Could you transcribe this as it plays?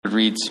It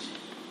reads,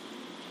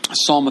 a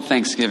psalm of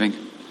thanksgiving.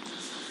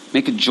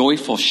 Make a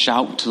joyful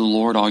shout to the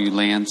Lord, all you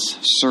lands.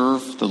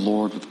 Serve the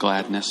Lord with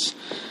gladness.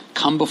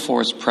 Come before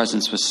his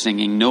presence with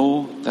singing.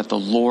 Know that the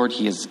Lord,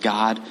 he is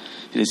God.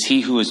 It is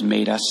he who has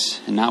made us,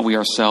 and not we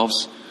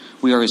ourselves.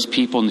 We are his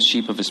people and the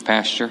sheep of his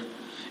pasture.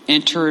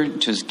 Enter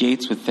into his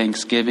gates with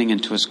thanksgiving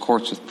and to his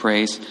courts with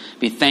praise.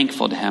 Be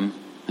thankful to him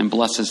and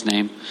bless his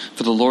name.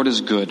 For the Lord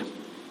is good.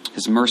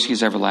 His mercy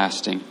is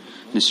everlasting,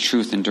 and his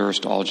truth endures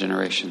to all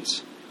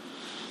generations.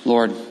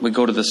 Lord, we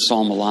go to this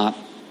psalm a lot,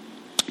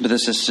 but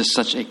this is just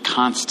such a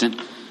constant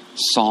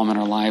psalm in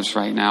our lives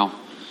right now.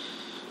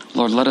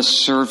 Lord, let us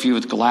serve you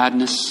with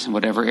gladness in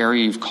whatever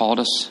area you've called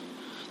us.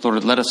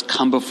 Lord, let us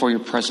come before your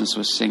presence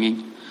with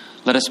singing.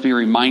 Let us be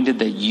reminded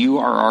that you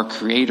are our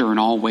creator in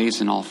all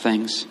ways and all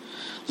things.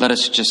 Let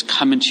us just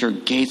come into your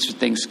gates with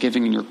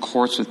thanksgiving and your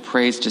courts with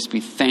praise. Just be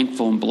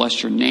thankful and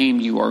bless your name.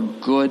 You are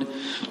good.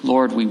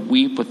 Lord, we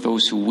weep with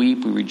those who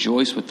weep. We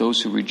rejoice with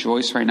those who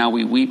rejoice. Right now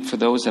we weep for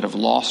those that have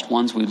lost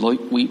ones. We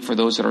weep for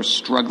those that are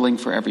struggling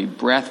for every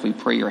breath. We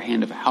pray your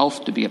hand of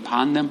health to be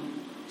upon them.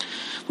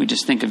 We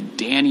just think of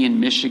Danny in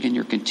Michigan,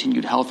 your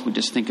continued health. We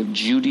just think of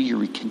Judy,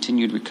 your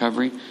continued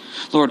recovery.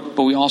 Lord,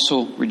 but we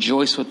also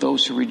rejoice with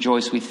those who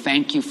rejoice. We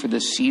thank you for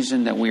this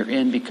season that we're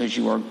in because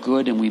you are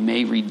good and we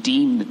may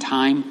redeem the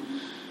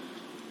time.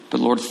 But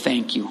Lord,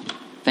 thank you.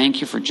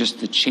 Thank you for just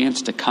the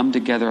chance to come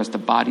together as the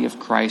body of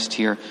Christ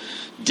here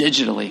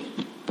digitally,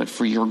 but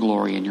for your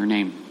glory in your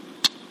name.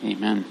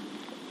 Amen.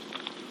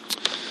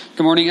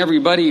 Good morning,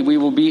 everybody. We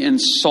will be in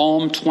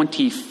Psalm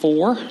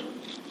 24.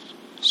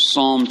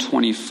 Psalm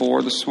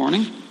 24 this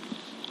morning.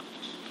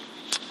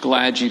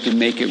 Glad you can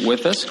make it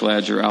with us.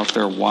 Glad you're out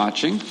there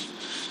watching.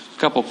 A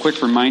couple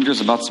quick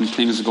reminders about some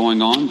things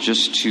going on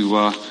just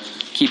to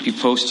keep you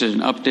posted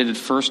and updated.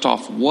 First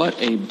off,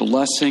 what a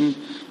blessing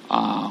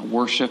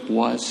worship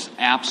was.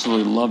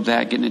 Absolutely love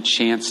that. Getting a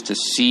chance to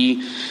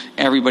see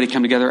everybody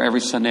come together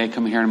every Sunday. I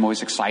come here and I'm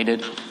always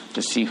excited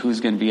to see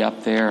who's going to be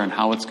up there and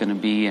how it's going to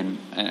be. And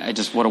I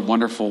just, what a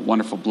wonderful,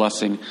 wonderful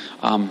blessing.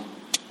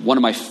 One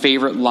of my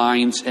favorite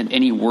lines in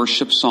any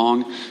worship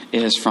song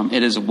is from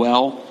It Is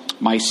Well.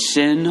 My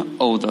sin,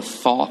 oh the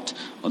thought,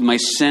 my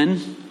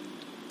sin,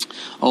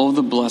 oh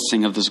the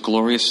blessing of this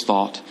glorious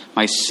thought.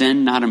 My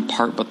sin, not in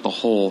part but the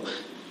whole,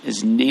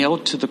 is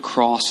nailed to the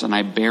cross and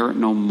I bear it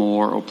no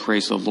more. Oh,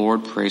 praise the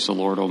Lord,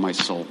 oh my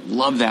soul.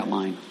 Love that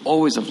line.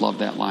 Always have loved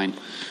that line.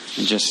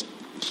 And just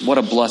what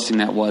a blessing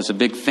that was. A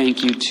big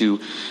thank you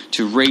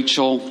to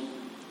Rachel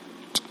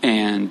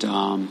and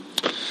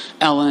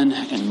Ellen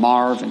and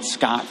Marv and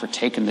Scott for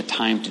taking the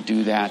time to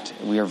do that.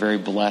 We are very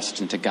blessed,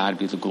 and to God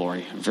be the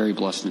glory. Very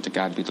blessed, and to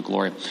God be the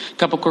glory. A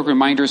couple quick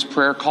reminders.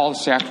 Prayer call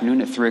this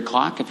afternoon at 3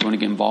 o'clock if you want to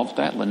get involved with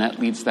that. Lynette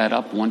leads that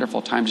up.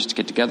 Wonderful time just to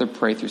get together,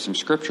 pray through some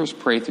scriptures,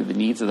 pray through the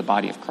needs of the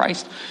body of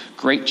Christ.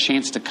 Great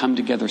chance to come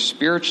together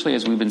spiritually.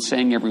 As we've been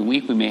saying every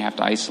week, we may have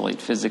to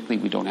isolate physically.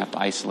 We don't have to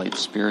isolate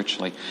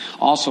spiritually.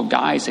 Also,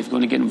 guys, if you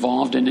want to get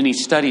involved in any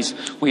studies,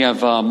 we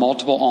have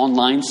multiple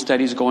online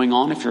studies going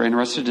on. If you're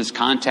interested, just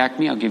contact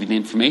me. I'll give you the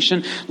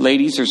information.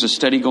 Ladies, there's a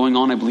study going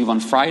on, I believe, on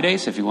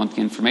Fridays. If you want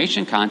the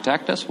information,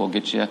 contact us. We'll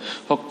get you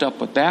hooked up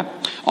with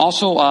that.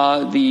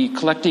 Also, the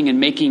collecting and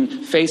making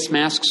face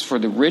masks for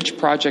the Ridge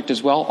Project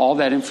as well. All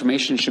that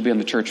information should be on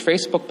the church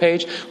Facebook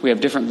page. We have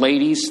different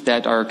ladies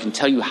that can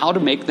tell you how to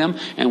make them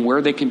and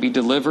where they can be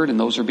delivered, and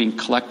those are being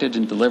collected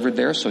and delivered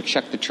there. So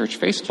check the church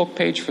Facebook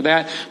page for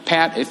that.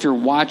 Pat, if you're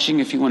watching,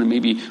 if you want to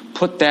maybe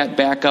put that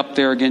back up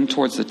there again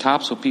towards the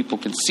top so people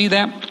can see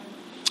that.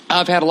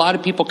 I've had a lot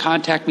of people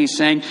contact me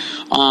saying,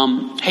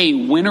 hey,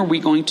 when are we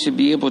going to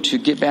be able to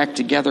get back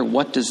together?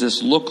 What does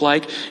this look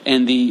like?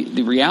 And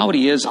the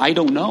reality is, I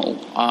don't know.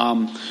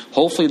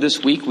 Hopefully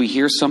this week we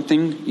hear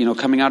something,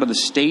 coming out of the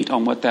state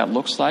on what that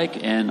looks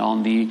like and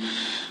on the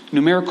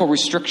numerical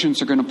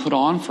restrictions are going to put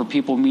on for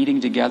people meeting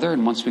together.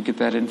 And once we get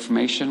that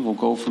information, we'll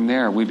go from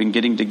there. We've been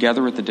getting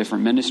together with the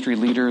different ministry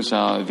leaders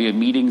via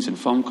meetings and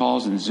phone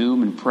calls and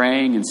Zoom and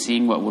praying and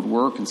seeing what would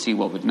work and see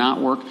what would not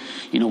work.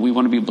 We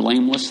want to be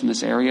blameless in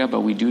this area,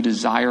 but we do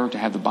desire to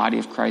have the body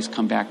of Christ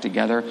come back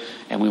together,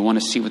 and we want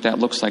to see what that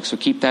looks like. So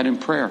keep that in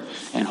prayer.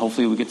 And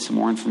hopefully we get some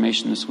more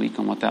information this week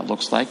on what that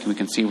looks like, and we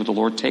can see where the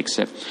Lord takes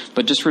it.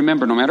 But just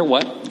remember, no matter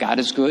what, God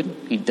is good.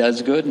 He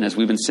does good. And as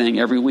we've been saying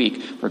every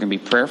week, we're going to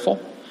be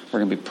prayerful. We're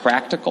going to be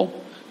practical,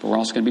 but we're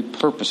also going to be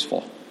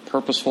purposeful.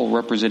 Purposeful,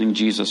 representing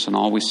Jesus in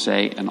all we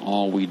say and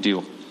all we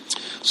do.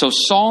 So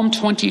Psalm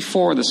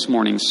 24 this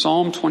morning.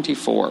 Psalm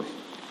 24.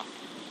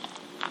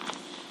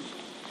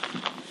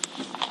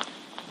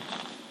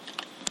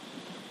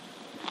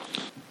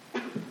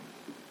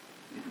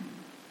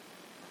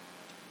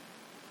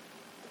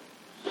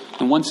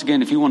 And once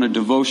again, if you want a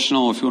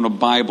devotional, if you want a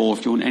Bible,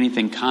 if you want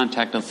anything,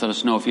 contact us, let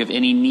us know. If you have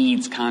any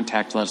needs,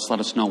 contact us,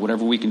 let us know.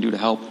 Whatever we can do to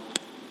help.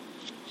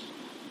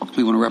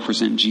 We want to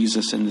represent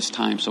Jesus in this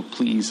time, so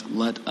please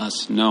let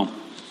us know.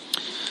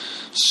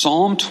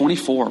 Psalm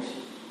 24.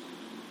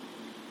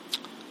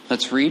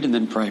 Let's read and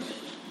then pray.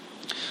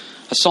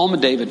 A Psalm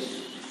of David.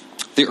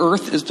 The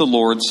earth is the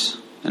Lord's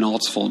and all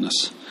its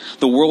fullness,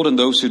 the world and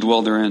those who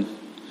dwell therein.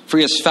 For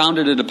he has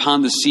founded it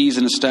upon the seas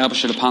and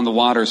established it upon the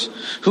waters.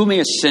 Who may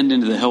ascend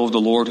into the hill of the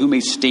Lord? Who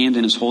may stand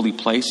in his holy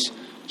place?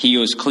 He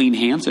who has clean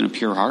hands and a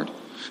pure heart,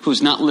 who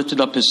has not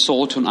lifted up his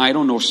soul to an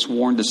idol, nor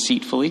sworn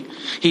deceitfully.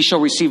 He shall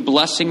receive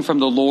blessing from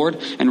the Lord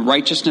and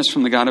righteousness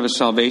from the God of his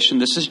salvation.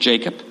 This is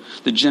Jacob,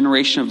 the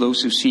generation of those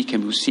who seek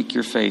him, who seek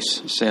your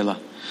face. Selah.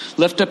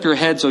 Lift up your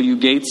heads, O you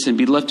gates, and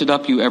be lifted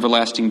up, you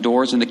everlasting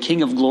doors, and the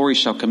King of glory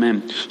shall come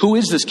in. Who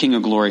is this King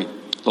of glory?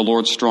 The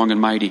Lord strong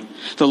and mighty.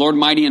 The Lord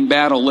mighty in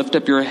battle. Lift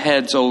up your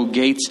heads, O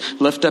gates.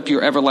 Lift up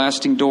your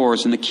everlasting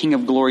doors, and the King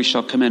of glory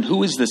shall come in.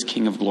 Who is this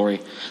King of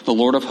glory? The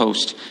Lord of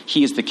hosts.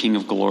 He is the King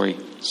of glory.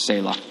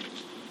 Selah.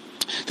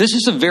 This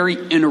is a very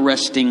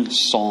interesting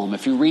psalm.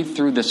 If you read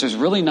through this, there's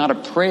really not a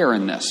prayer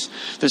in this.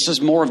 This is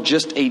more of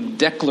just a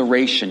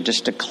declaration,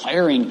 just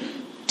declaring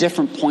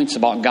different points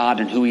about God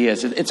and who he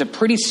is. It's a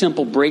pretty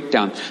simple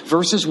breakdown.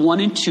 Verses 1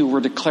 and 2,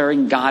 we're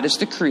declaring God as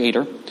the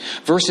creator.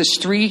 Verses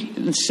 3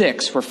 and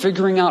 6, we're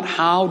figuring out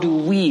how do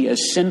we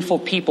as sinful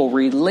people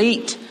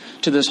relate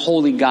to this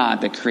holy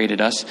God that created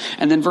us.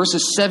 And then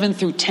verses 7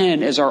 through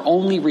 10 is our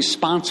only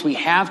response we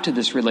have to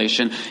this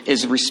relation,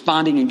 is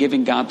responding and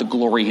giving God the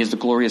glory. He is the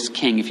glorious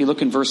King. If you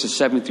look in verses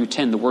 7 through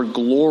 10, the word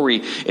glory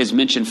is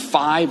mentioned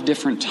 5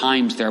 different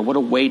times there. What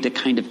a way to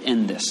kind of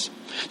end this.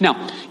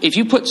 Now, if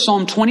you put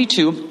Psalm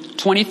 22,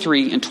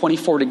 23, and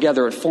 24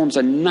 together, it forms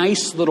a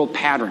nice little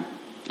pattern.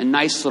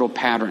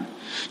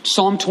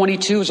 Psalm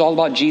 22 is all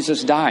about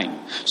Jesus dying.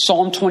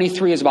 Psalm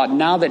 23 is about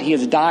now that he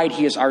has died,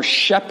 he is our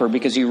shepherd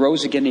because he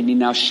rose again and he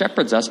now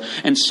shepherds us.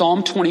 And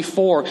Psalm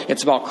 24,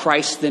 it's about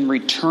Christ then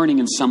returning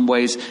in some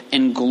ways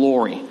in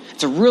glory.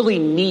 It's a really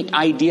neat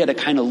idea to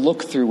kind of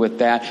look through with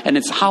that. And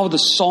it's how the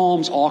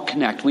Psalms all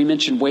connect. We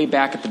mentioned way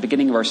back at the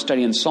beginning of our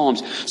study in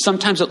Psalms,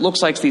 sometimes it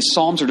looks like these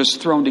Psalms are just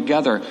thrown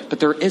together, but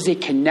there is a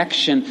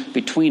connection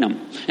between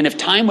them. And if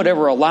time would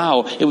ever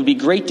allow, it would be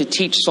great to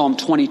teach Psalm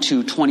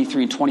 22,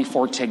 23, and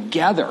 24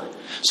 together.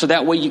 So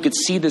that way you could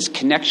see this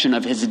connection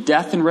of his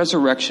death and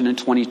resurrection in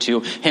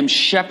 22, him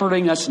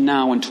shepherding us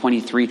now in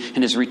 23,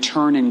 and his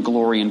return in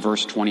glory in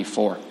verse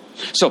 24.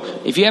 So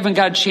if you haven't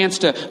got a chance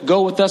to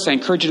go with us, I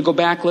encourage you to go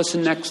back,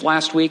 listen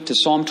last week to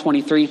Psalm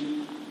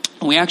 23.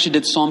 We actually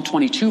did Psalm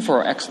 22 for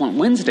our excellent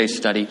Wednesday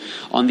study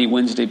on the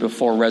Wednesday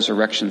before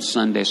Resurrection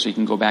Sunday, so you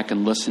can go back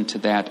and listen to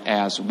that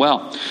as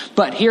well.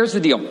 But here's the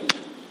deal.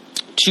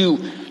 To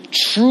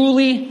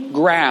truly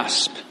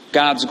grasp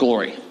God's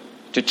glory,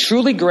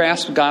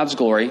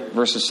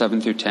 verses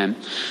 7 through 10,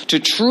 to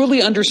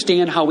truly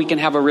understand how we can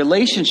have a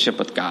relationship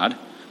with God,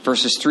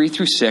 verses 3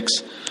 through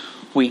 6,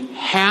 we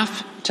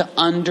have to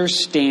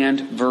understand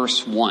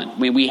verse 1.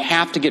 We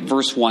have to get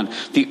verse 1.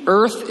 The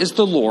earth is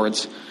the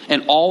Lord's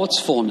and all its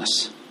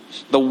fullness,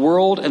 the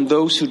world and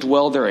those who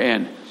dwell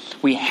therein.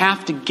 We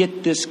have to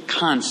get this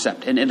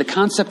concept. And the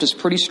concept is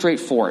pretty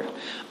straightforward.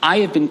 I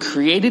have been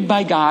created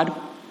by God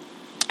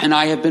and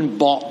I have been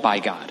bought by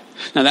God.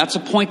 Now that's a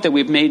point that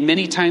we've made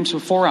many times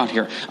before out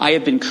here. I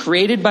have been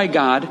created by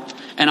God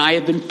and I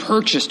have been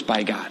purchased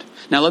by God.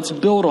 Now let's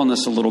build on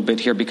this a little bit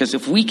here, because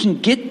if we can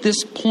get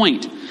this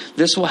point,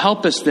 this will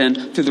help us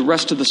then through the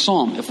rest of the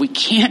psalm. If we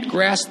can't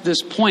grasp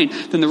this point,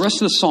 then the rest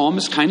of the psalm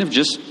is kind of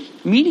just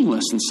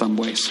meaningless in some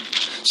ways.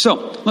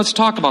 So let's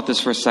talk about this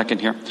for a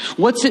second here.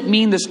 What's it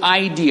mean, this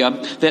idea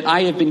that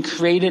I have been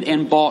created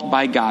and bought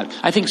by God?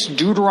 I think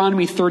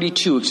Deuteronomy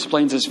 32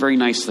 explains this very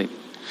nicely.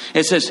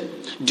 It says,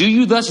 "Do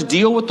you thus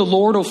deal with the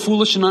Lord, O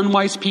foolish and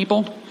unwise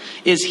people?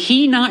 Is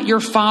he not your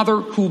father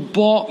who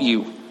bought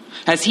you?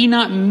 Has he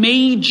not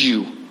made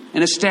you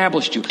and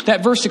established you?"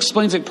 That verse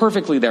explains it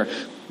perfectly there.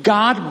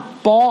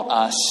 God bought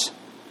us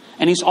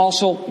and he's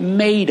also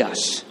made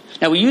us.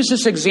 Now we used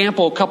this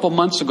example a couple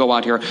months ago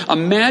out here.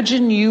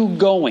 Imagine you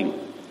going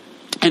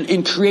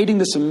and creating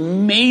this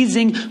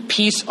amazing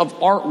piece of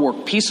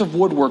artwork, piece of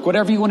woodwork,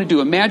 whatever you want to do.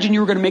 Imagine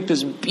you were going to make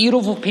this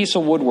beautiful piece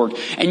of woodwork,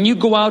 and you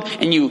go out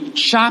and you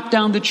chop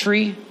down the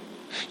tree.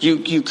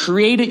 You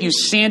create it, you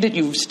sand it,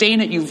 you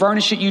stain it, you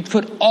varnish it, you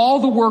put all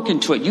the work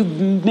into it. You've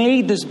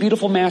made this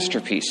beautiful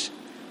masterpiece.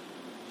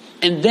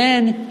 And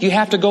then you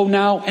have to go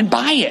now and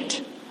buy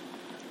it.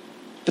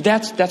 But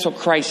that's what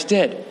Christ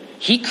did.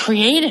 He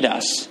created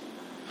us.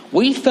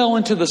 We fell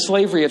into the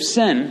slavery of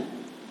sin,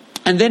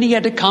 and then he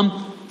had to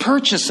come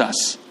purchase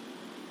us.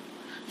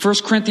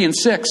 1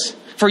 Corinthians 6,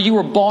 "For you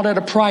were bought at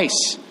a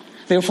price.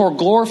 Therefore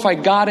glorify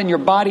God in your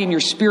body and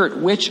your spirit,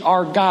 which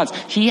are God's."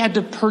 He had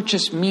to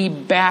purchase me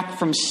back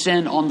from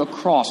sin on the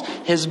cross.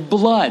 His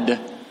blood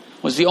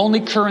was the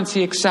only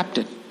currency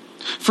accepted.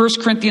 1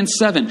 Corinthians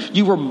 7,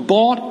 "You were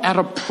bought at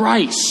a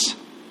price.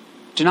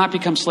 Do not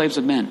become slaves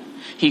of men."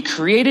 He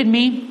created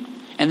me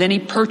and then he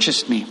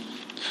purchased me.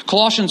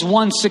 Colossians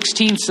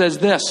 1:16 says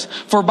this,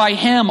 "For by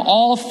him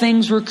all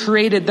things were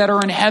created that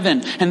are in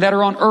heaven and that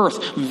are on earth,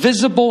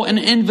 visible and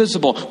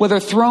invisible, whether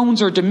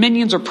thrones or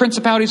dominions or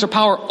principalities or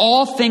power,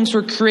 all things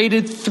were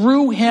created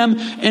through him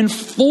and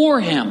for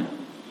him."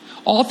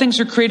 All things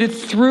are created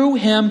through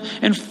him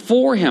and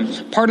for him.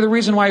 Part of the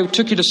reason why I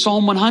took you to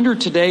Psalm 100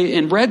 today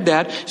and read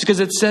that is because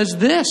it says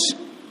this,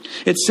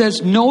 It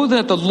says, know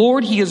that the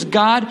Lord, He is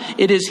God.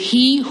 It is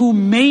He who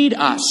made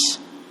us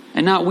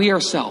and not we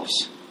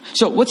ourselves.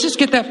 So let's just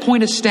get that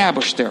point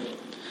established there.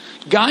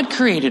 God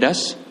created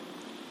us.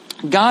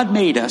 God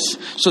made us.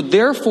 So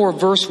therefore,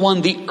 verse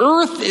 1, the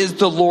earth is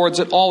the Lord's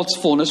at all its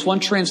fullness. One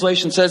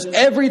translation says,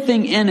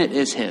 everything in it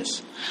is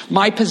His.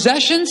 My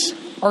possessions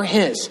are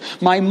His.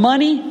 My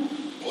money,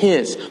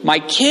 His. My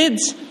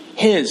kids,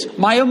 His.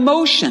 My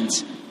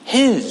emotions,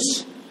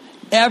 His.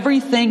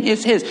 Everything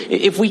is His.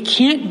 If we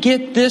can't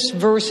get this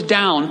verse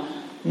down,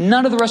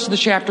 none of the rest of the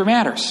chapter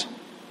matters.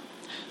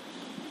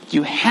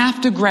 You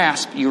have to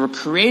grasp you were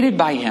created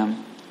by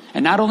Him.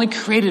 And not only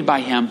created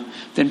by Him,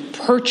 then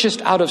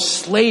purchased out of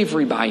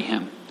slavery by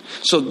Him.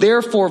 So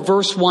therefore,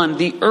 verse 1,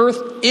 the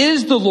earth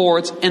is the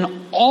Lord's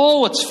in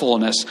all its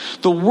fullness.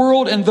 The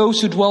world and those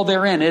who dwell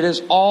therein, it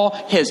is all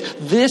His.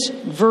 This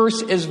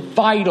verse is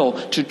vital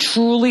to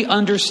truly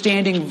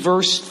understanding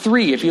verse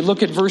 3. If you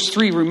look at verse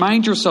 3,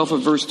 remind yourself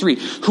of verse 3.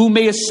 Who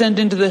may ascend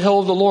into the hill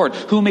of the Lord?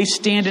 Who may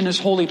stand in His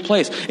holy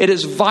place? It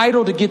is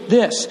vital to get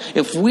this.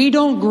 If we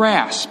don't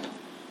grasp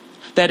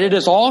that it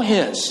is all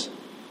His,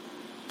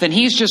 then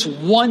He's just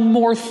one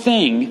more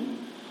thing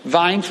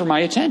vying for my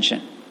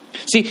attention.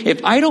 See,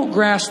 if I don't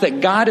grasp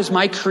that God is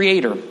my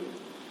creator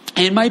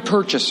and my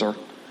purchaser,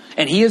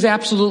 and He is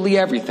absolutely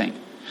everything,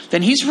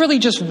 then He's really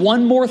just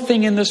one more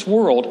thing in this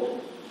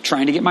world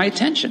trying to get my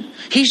attention.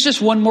 He's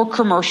just one more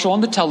commercial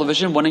on the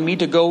television wanting me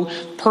to go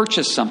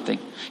purchase something.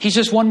 He's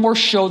just one more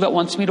show that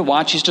wants me to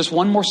watch. He's just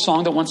one more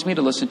song that wants me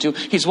to listen to.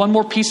 He's one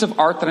more piece of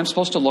art that I'm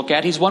supposed to look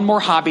at. He's one more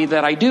hobby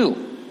that I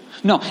do.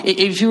 No,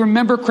 if you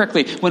remember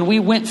correctly, when we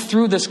went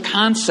through this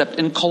concept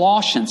in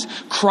Colossians,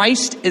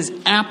 Christ is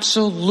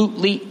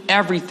absolutely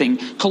everything.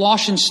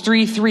 Colossians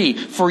 3:3,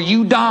 for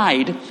you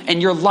died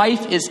and your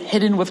life is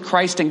hidden with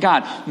Christ in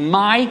God.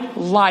 My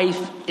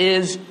life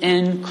is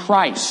in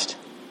Christ.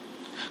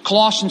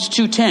 Colossians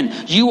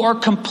 2:10, you are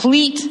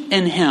complete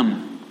in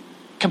Him.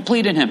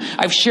 Complete in Him.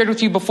 I've shared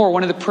with you before,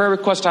 one of the prayer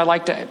requests I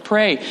like to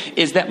pray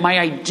is that my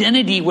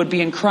identity would be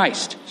in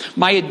Christ.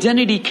 My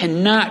identity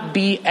cannot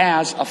be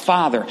as a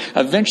father.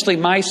 Eventually,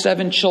 my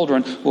 7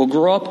 children will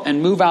grow up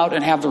and move out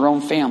and have their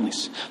own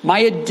families.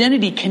 My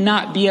identity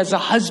cannot be as a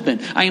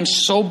husband. I am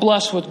so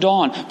blessed with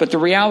Dawn, but the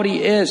reality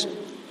is,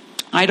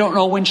 I don't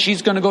know when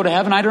she's going to go to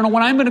heaven. I don't know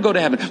when I'm going to go to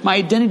heaven. My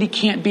identity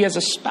can't be as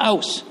a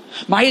spouse.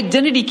 My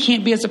identity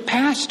can't be as a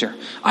pastor.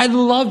 I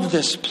love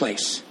this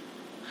place.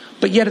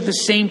 But yet at the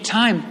same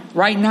time,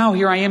 right now,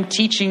 here I am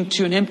teaching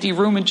to an empty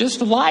room in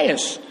just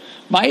Elias.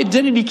 My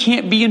identity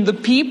can't be in the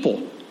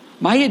people.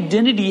 My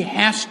identity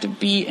has to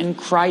be in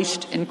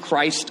Christ and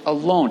Christ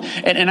alone.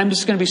 And I'm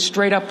just going to be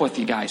straight up with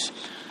you guys.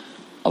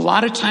 A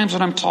lot of times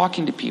when I'm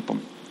talking to people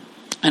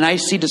and I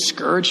see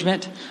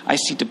discouragement, I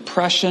see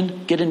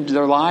depression get into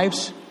their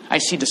lives, I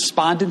see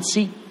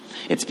despondency,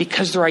 it's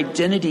because their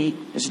identity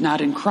is not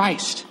in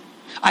Christ.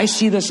 I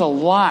see this a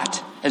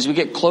lot as we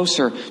get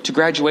closer to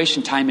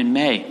graduation time in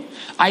May.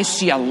 I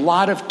see a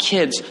lot of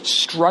kids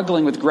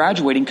struggling with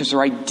graduating because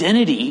their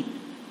identity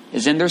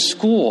is in their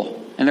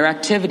school and their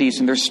activities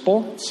and their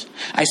sports.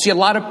 I see a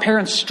lot of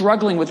parents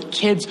struggling with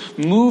kids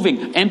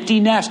moving, empty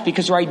nest,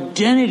 because their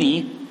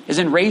identity is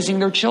in raising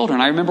their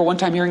children. I remember one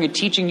time hearing a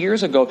teaching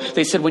years ago,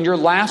 they said when your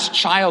last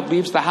child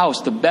leaves the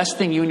house, the best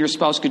thing you and your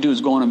spouse could do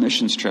is go on a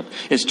missions trip,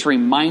 is to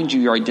remind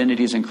you your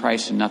identity is in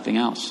Christ and nothing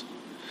else.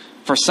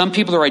 For some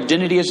people, their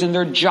identity is in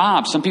their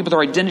job. Some people, their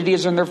identity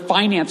is in their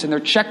finance, in their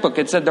checkbook.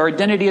 It said their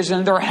identity is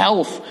in their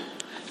health.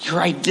 Your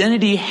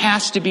identity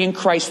has to be in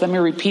Christ. Let me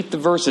repeat the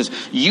verses.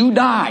 You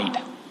died,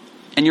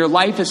 and your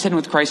life is hidden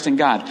with Christ in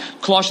God.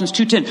 Colossians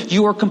 2:10,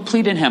 you are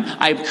complete in Him.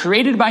 I am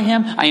created by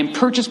Him. I am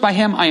purchased by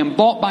Him. I am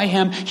bought by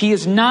Him. He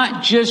is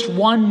not just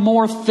one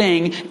more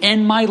thing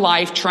in my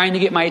life trying to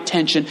get my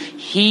attention.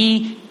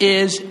 He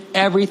is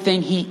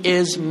everything. He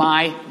is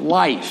my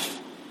life.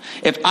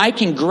 If I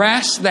can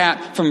grasp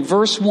that from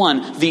verse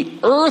 1, the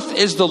earth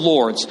is the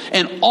Lord's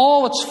and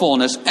all its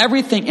fullness,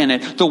 everything in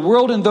it, the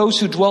world and those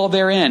who dwell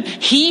therein.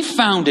 He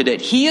founded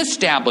it. He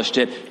established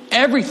it.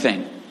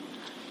 Everything.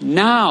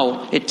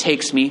 Now it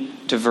takes me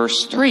to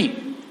verse 3.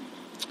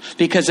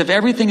 Because if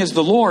everything is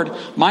the Lord,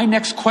 my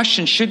next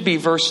question should be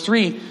verse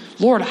 3.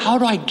 Lord, how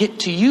do I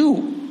get to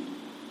you?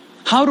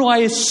 How do I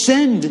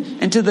ascend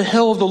into the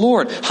hill of the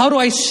Lord? How do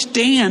I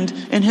stand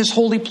in His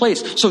holy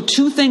place? So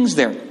 2 things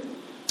there.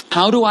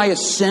 How do I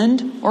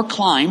ascend or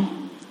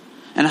climb?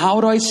 And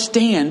how do I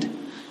stand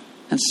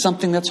in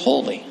something that's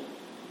holy?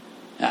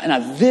 Now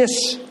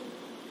this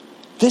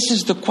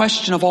is the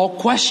question of all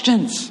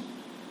questions.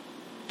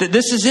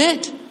 This is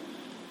it.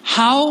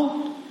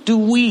 How do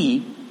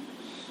we,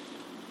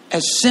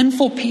 as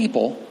sinful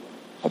people,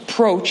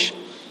 approach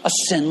a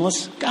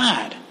sinless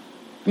God?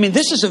 I mean,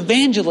 this is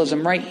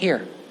evangelism right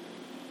here.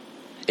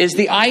 Is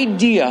the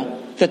idea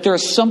that there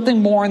is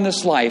something more in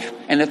this life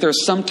and that there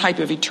is some type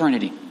of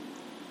eternity.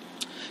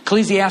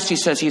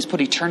 Ecclesiastes says He has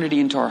put eternity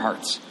into our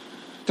hearts.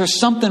 There's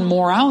something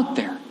more out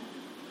there.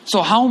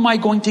 So how am I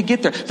going to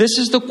get there? This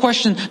is the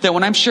question that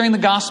when I'm sharing the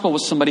gospel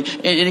with somebody,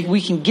 and we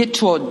can get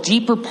to a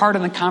deeper part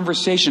of the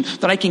conversation,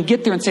 that I can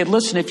get there and say,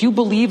 listen, if you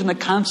believe in the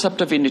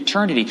concept of an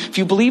eternity, if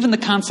you believe in the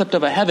concept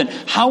of a heaven,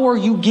 how are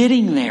you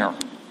getting there?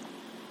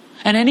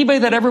 And anybody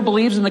that ever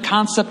believes in the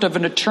concept of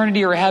an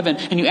eternity or a heaven,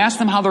 and you ask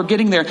them how they're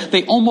getting there,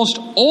 they almost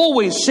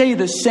always say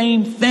the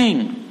same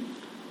thing.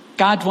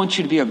 God wants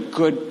you to be a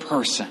good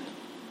person.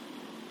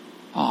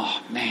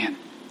 Oh, man.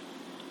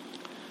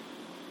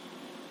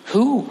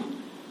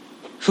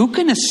 Who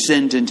can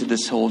ascend into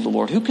this hill of the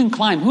Lord? Who can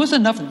climb? Who has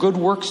enough good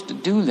works to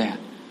do that?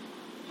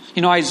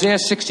 You know, Isaiah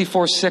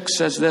 64:6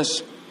 says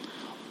this,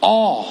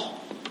 all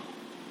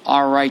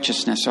our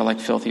righteousness are like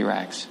filthy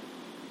rags.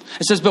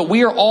 It says, but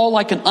we are all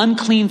like an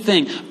unclean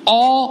thing.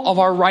 All of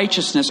our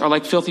righteousness are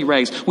like filthy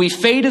rags. We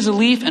fade as a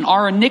leaf, and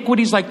our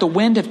iniquities like the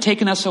wind have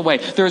taken us away.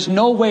 There is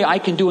no way I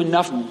can do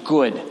enough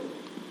good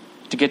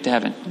to get to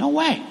heaven. No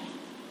way.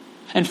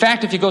 In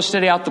fact, if you go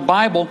study out the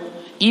Bible,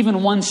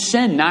 even one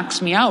sin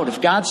knocks me out. If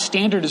God's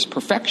standard is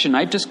perfection,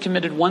 I've just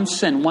committed one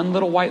sin, one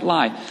little white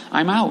lie,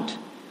 I'm out.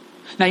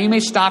 Now you may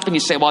stop and you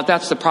say, well,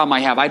 that's the problem I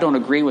have. I don't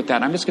agree with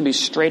that. I'm just going to be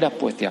straight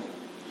up with you.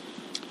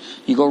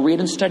 You go read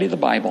and study the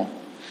Bible,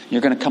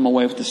 you're going to come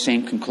away with the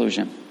same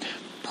conclusion.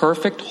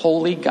 Perfect,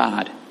 holy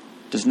God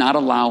does not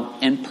allow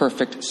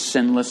imperfect,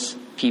 sinless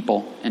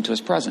people into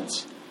his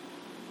presence.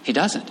 He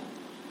doesn't.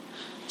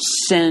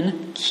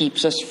 Sin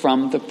keeps us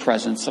from the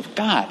presence of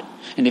God.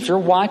 And if you're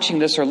watching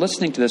this or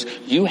listening to this,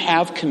 you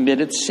have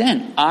committed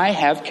sin. I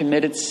have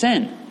committed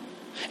sin.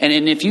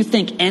 And if you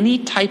think any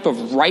type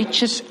of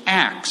righteous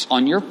acts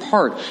on your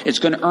part is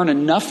going to earn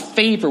enough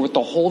favor with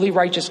the holy,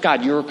 righteous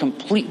God, you're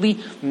completely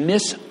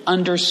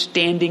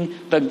misunderstanding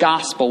the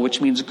gospel,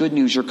 which means good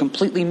news. You're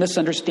completely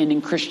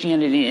misunderstanding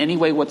Christianity in any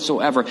way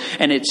whatsoever.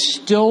 And it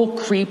still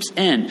creeps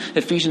in.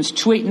 Ephesians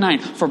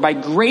 2:8-9, for by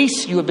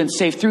grace you have been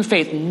saved through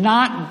faith,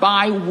 not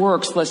by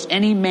works, lest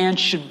any man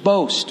should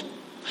boast.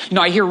 You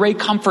know, I hear Ray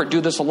Comfort do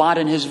this a lot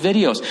in his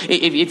videos.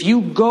 If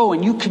you go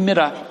and you commit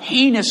a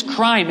heinous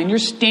crime and you're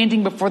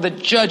standing before the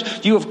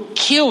judge, you have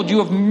killed, you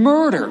have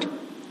murdered,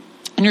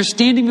 and you're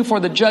standing before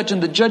the judge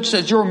and the judge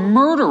says you're a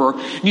murderer,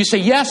 and you say,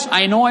 yes,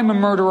 I know I'm a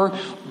murderer,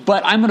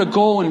 but I'm going to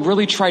go and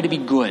really try to be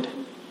good.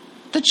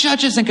 The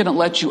judge isn't going to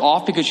let you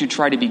off because you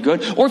try to be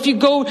good. Or if you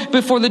go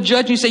before the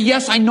judge and you say,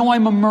 yes, I know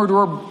I'm a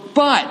murderer,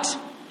 but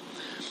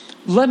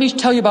let me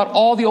tell you about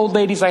all the old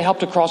ladies I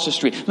helped across the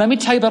street. Let me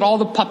tell you about all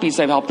the puppies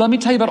I've helped. Let me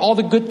tell you about all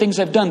the good things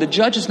I've done. The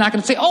judge is not going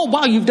to say, oh,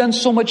 wow, you've done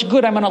so much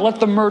good, I'm going to let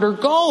the murder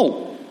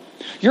go.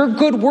 Your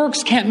good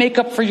works can't make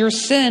up for your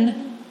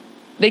sin.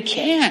 They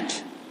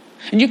can't.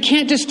 And you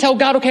can't just tell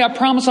God, okay, I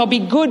promise I'll be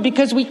good,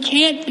 because we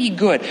can't be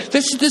good.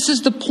 This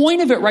is the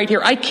point of it right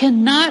here. I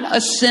cannot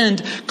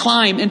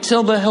climb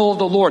until the hill of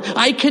the Lord.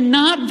 I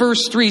cannot,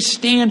 verse 3,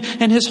 stand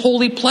in his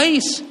holy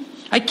place.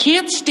 I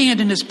can't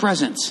stand in his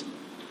presence.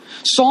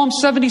 Psalm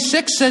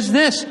 76 says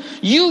this,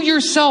 you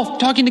yourself,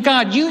 talking to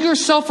God, you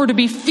yourself are to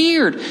be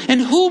feared,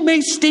 and who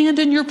may stand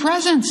in your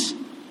presence?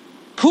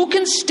 Who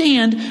can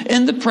stand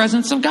in the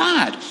presence of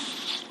God?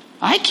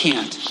 I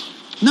can't.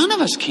 None of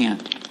us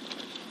can.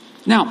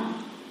 Now,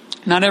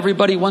 not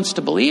everybody wants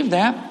to believe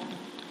that,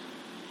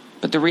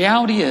 but the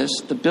reality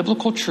is, the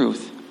biblical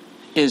truth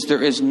is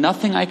there is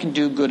nothing I can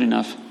do good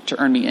enough to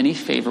earn me any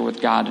favor with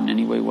God in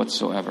any way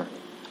whatsoever.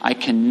 I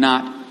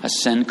cannot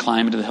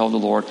climb into the hill of the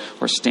Lord,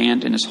 or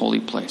stand in his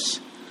holy place.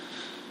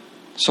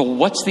 So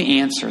what's the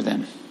answer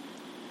then?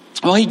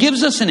 Well, he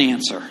gives us an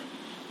answer.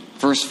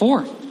 Verse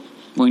 4.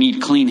 We need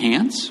clean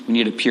hands. We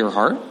need a pure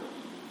heart.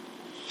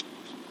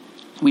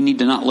 We need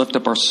to not lift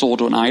up our soul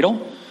to an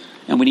idol.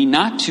 And we need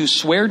not to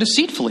swear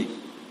deceitfully.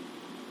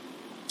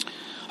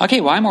 Okay,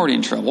 well, I'm already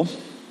in trouble.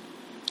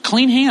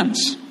 Clean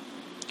hands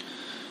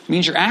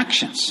means your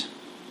actions.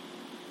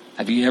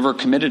 Have you ever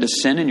committed a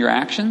sin in your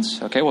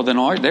actions? Okay, well then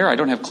there I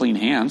don't have clean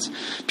hands.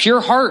 Pure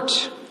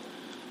heart.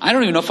 I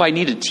don't even know if I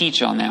need to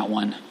teach on that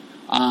one.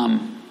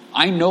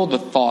 I know the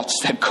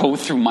thoughts that go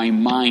through my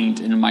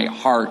mind and my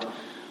heart.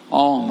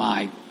 Oh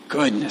my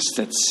goodness,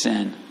 that's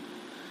sin.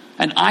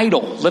 An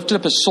idol, lifted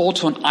up his soul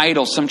to an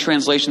idol. Some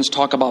translations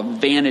talk about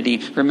vanity.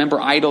 Remember,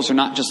 idols are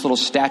not just little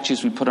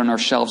statues we put on our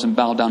shelves and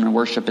bow down and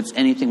worship. It's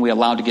anything we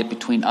allow to get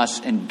between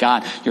us and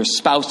God. Your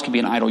spouse can be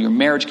an idol. Your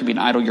marriage can be an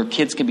idol. Your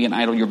kids can be an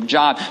idol. Your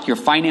job, your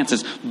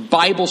finances,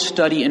 Bible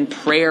study and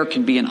prayer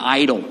can be an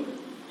idol.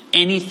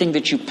 Anything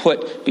that you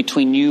put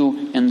between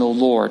you and the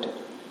Lord.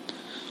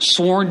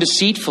 Sworn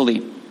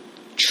deceitfully.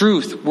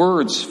 Truth,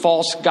 words,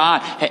 false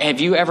God.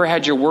 Have you ever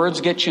had your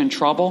words get you in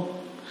trouble?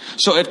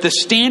 So if the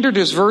standard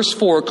is verse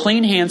 4,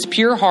 clean hands,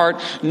 pure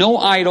heart, no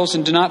idols,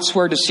 and do not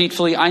swear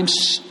deceitfully, I'm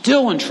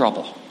still in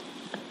trouble.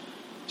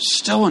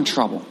 Still in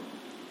trouble.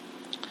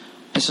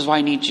 This is why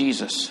I need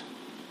Jesus.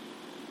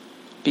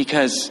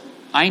 Because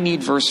I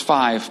need verse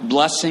 5,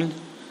 blessing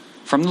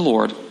from the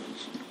Lord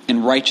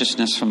and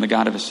righteousness from the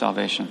God of his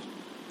salvation.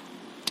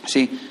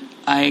 See,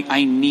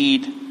 I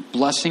need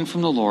blessing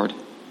from the Lord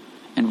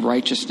and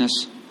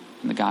righteousness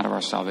from the God of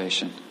our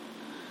salvation.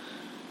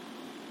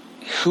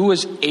 Who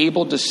is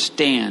able to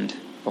stand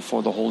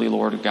before the holy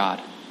Lord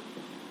God?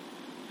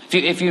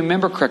 If you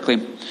remember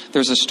correctly,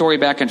 there's a story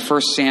back in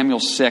 1 Samuel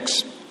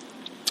 6,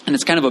 and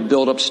it's kind of a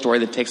build-up story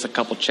that takes a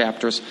couple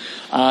chapters.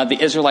 The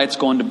Israelites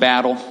go into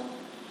battle,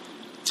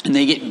 and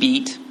they get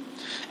beat,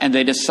 and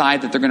they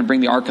decide that they're going to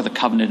bring the Ark of the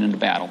Covenant into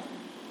battle.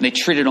 And they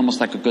treat it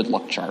almost like a good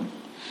luck charm.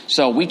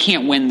 So we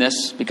can't win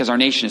this because our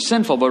nation is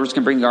sinful, but we're just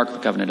going to bring the Ark of the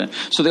Covenant in.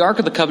 So the Ark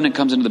of the Covenant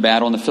comes into the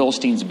battle, and the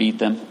Philistines beat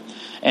them.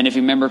 And if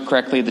you remember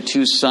correctly, the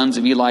two sons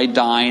of Eli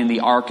die, and the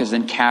ark is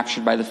then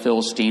captured by the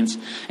Philistines.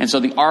 And so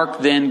the ark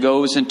then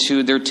goes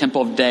into their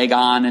temple of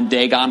Dagon, and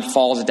Dagon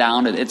falls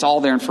down. It's all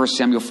there in 1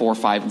 Samuel 4,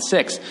 5, and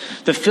 6.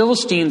 The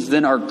Philistines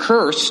then are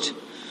cursed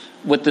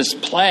with this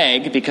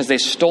plague because they've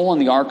stolen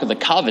the Ark of the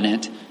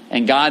Covenant,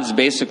 and God's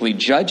basically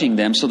judging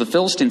them. So the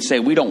Philistines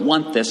say, we don't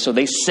want this, so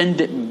they send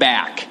it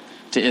back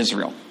to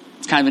Israel.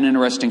 It's kind of an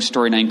interesting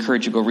story, and I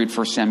encourage you to go read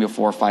 1 Samuel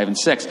 4, 5, and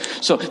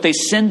 6. So they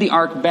send the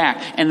ark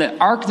back, and the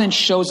ark then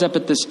shows up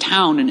at this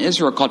town in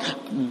Israel called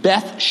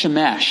Beth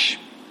Shemesh.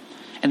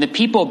 And the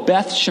people of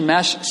Beth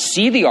Shemesh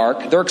see the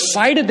ark. They're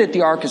excited that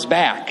the ark is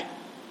back.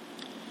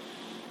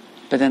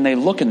 But then they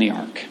look in the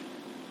ark.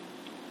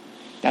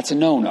 That's a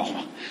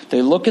no-no.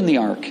 They look in the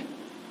ark,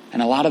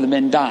 and a lot of the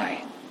men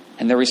die.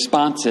 And their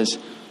response is,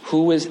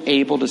 who is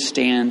able to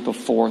stand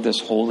before this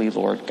holy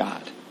Lord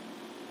God?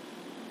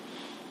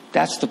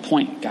 That's the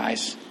point,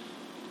 guys.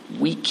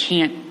 We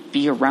can't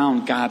be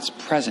around God's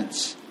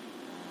presence.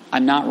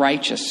 I'm not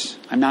righteous.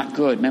 I'm not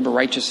good. Remember,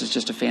 righteous is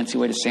just a fancy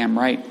way to say I'm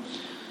right.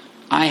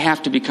 I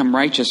have to become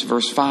righteous,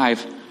 verse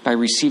 5, by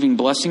receiving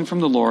blessing from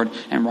the Lord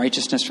and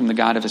righteousness from the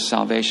God of his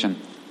salvation.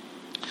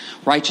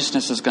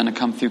 Righteousness is going to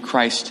come through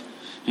Christ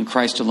and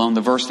Christ alone. The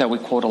verse that we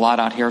quote a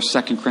lot out here,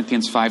 2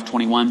 Corinthians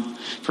 5:21.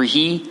 For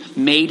he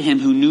made him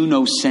who knew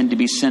no sin to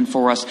be sin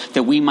for us,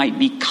 that we might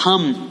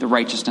become the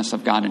righteousness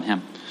of God in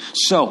him.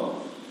 So,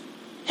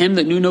 him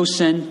that knew no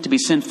sin to be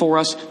sin for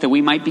us, that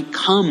we might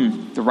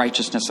become the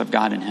righteousness of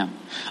God in him.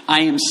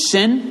 I am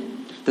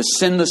sin, the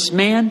sinless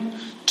man,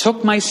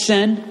 took my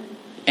sin,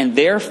 and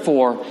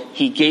therefore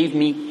he gave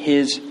me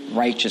his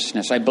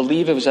righteousness. I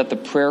believe it was at the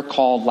prayer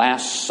call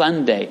last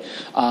Sunday.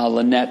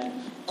 Lynette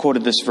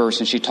quoted this verse,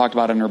 and she talked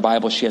about it in her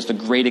Bible. She has the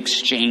great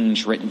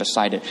exchange written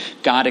beside it.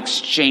 God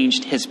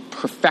exchanged his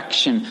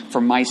perfection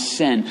for my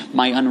sin,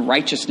 my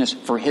unrighteousness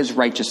for his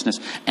righteousness.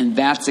 And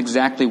that's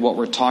exactly what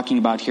we're talking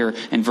about here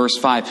in verse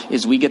 5,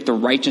 is we get the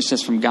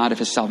righteousness from God of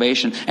his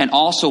salvation. And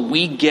also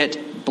we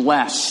get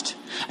blessed.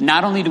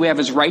 Not only do we have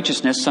his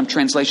righteousness, some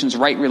translations,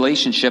 right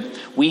relationship,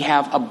 we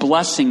have a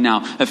blessing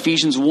now.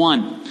 Ephesians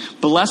 1.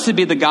 Blessed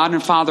be the God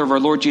and Father of our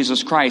Lord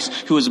Jesus Christ,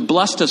 who has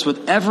blessed us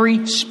with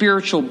every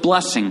spiritual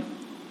blessing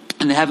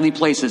in the heavenly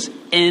places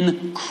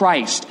in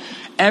Christ.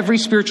 Every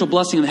spiritual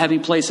blessing in the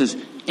heavenly places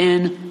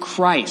in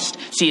Christ.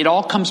 See, it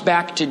all comes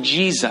back to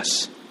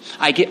Jesus.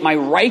 I get my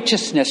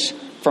righteousness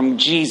from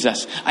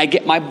Jesus. I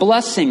get my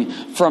blessing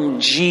from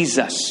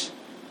Jesus.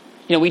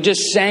 You know, we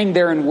just sang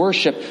there in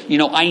worship,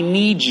 I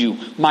need you.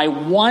 My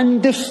one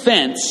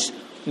defense,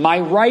 my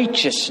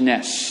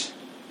righteousness.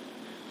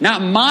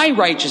 Not my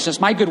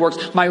righteousness, my good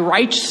works. My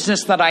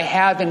righteousness that I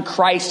have in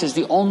Christ is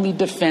the only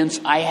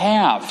defense I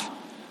have.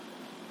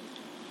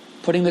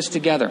 Putting this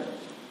together.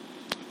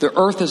 The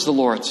earth is the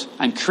Lord's.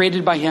 I'm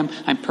created by him.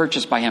 I'm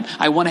purchased by him.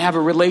 I want to have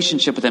a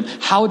relationship with him.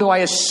 How do I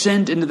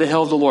ascend into the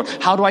hill of the Lord?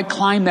 How do I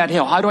climb that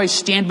hill? How do I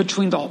stand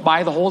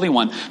by the Holy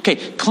One? Okay,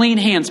 clean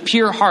hands,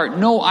 pure heart,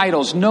 no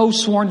idols, no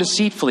sworn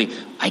deceitfully.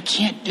 I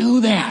can't do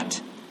that.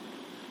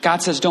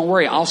 God says, don't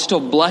worry. I'll still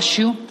bless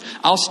you.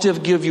 I'll still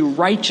give you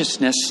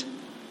righteousness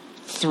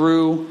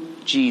through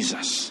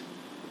Jesus.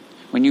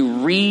 When you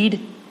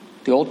read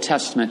the Old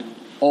Testament,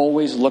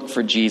 always look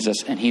for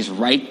Jesus, and he's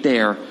right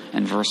there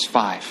in verse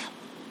 5.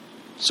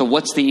 So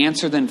what's the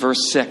answer then?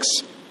 Verse 6.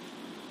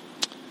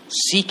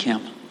 Seek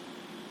him.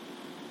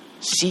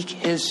 Seek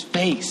his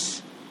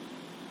face.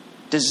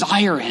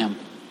 Desire him.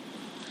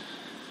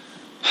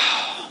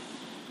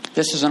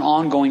 This is an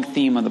ongoing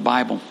theme of the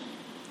Bible.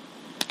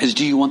 Is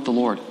do you want the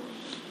Lord?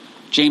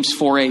 James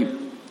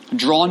 4:8.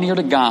 Draw near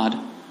to God,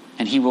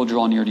 and he will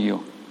draw near to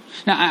you.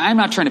 Now, I'm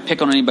not trying to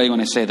pick on anybody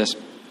when I say this.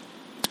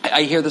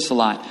 I hear this a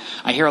lot.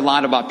 I hear a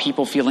lot about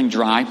people feeling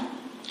dry,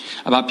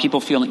 about people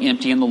feeling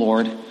empty in the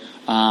Lord.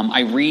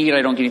 I read,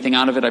 I don't get anything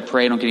out of it. I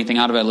pray, I don't get anything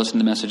out of it. I listen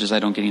to messages, I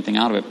don't get anything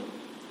out of it.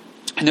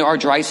 And there are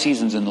dry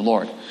seasons in the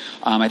Lord.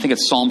 I think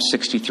it's Psalm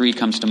 63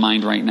 comes to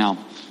mind right now.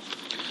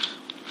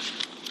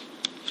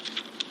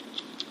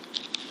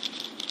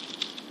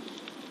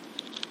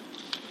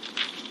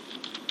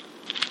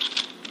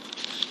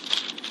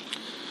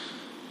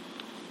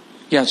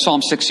 Yeah,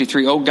 Psalm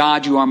 63. Oh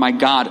God, you are my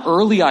God.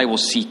 Early I will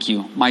seek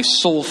you. My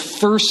soul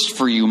thirsts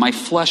for you. My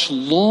flesh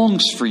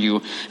longs for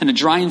you in a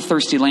dry and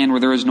thirsty land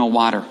where there is no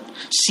water.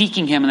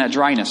 Seeking him in that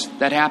dryness.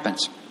 That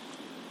happens.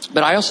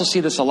 But I also see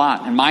this a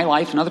lot in my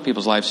life and other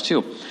people's lives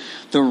too.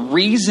 The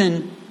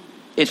reason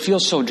it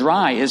feels so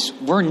dry is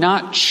we're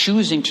not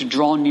choosing to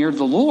draw near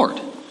the Lord.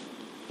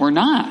 We're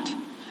not.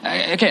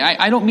 Okay,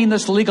 I don't mean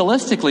this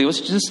legalistically.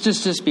 Let's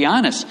just be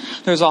honest.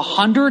 There's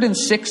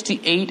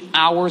 168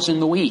 hours in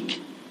the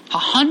week.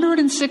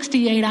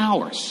 168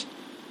 hours.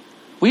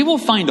 we will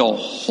find a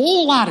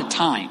whole lot of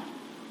time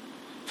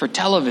for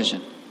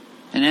television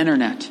and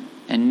internet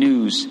and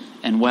news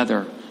and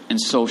weather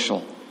and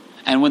social.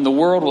 And when the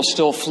world was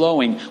still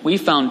flowing, we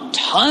found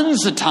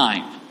tons of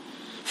time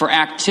for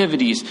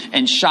activities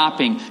and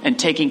shopping and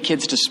taking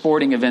kids to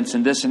sporting events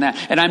and this and that.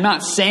 And I'm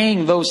not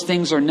saying those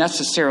things are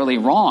necessarily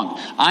wrong.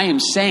 I am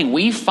saying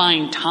we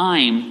find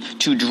time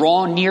to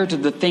draw near to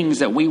the things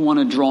that we want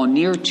to draw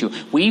near to.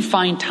 We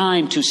find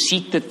time to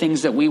seek the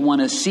things that we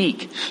want to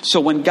seek. So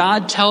when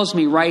God tells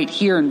me right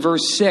here in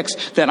verse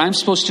 6 that I'm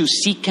supposed to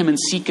seek him and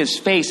seek his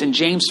face, and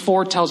James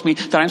 4 tells me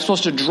that I'm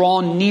supposed to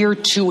draw near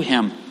to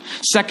him,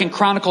 2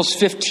 Chronicles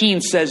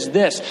 15 says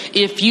this: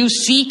 if you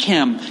seek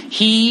him,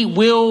 he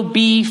will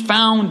be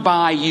found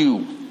by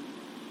you.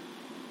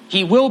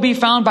 He will be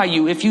found by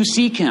you if you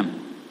seek him.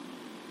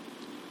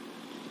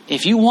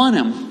 If you want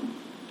him,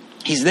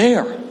 he's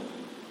there.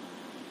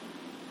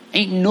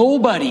 Ain't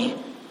nobody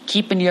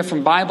keeping you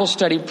from Bible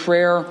study,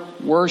 prayer,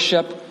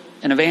 worship,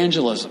 and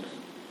evangelism.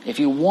 If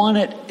you want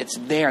it, it's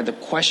there. The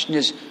question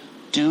is,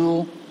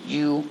 do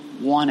you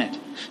want it?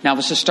 Now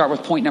let's just start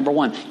with point number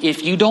 1.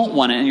 If you don't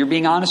want it, and you're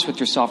being honest with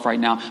yourself right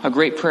now, a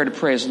great prayer to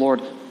pray is,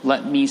 Lord,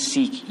 let me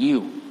seek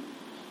you.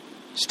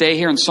 Stay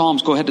here in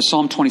Psalms. Go ahead to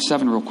Psalm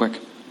 27 real quick.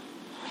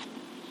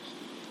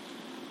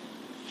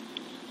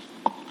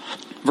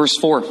 Verse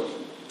 4.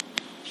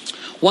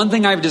 One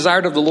thing I've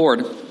desired of the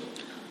Lord,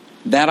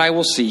 that I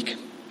will seek,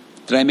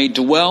 that I may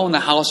dwell in the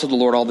house of the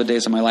Lord all the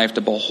days of my life,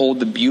 to behold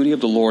the beauty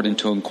of the Lord and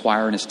to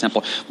inquire in his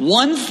temple.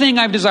 One thing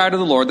I've desired of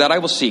the Lord, that I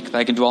will seek, that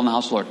I can dwell in the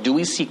house of the Lord. Do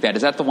we seek that?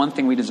 Is that the one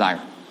thing we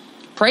desire?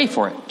 Pray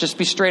for it. Just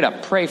be straight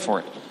up. Pray for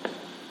it.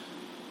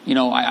 You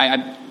know,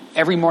 I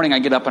every morning I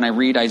get up and I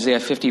read Isaiah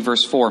 50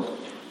 verse 4.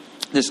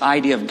 This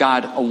idea of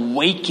God,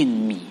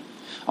 awaken me.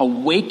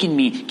 Awaken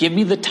me. Give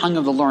me the tongue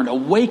of the learned.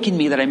 Awaken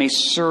me that I may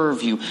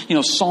serve you. You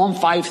know, Psalm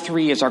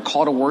 5:3 is our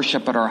call to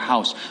worship at our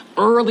house.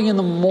 Early in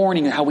the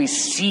morning, how we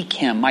seek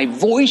him. My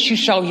voice you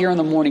shall hear in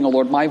the morning, O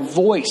Lord. My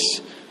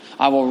voice,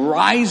 I will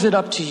rise it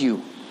up to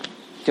you.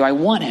 Do I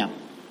want him?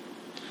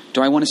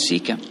 Do I want to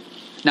seek him?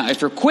 Now,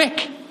 if you're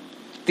quick,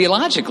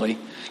 theologically,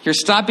 you're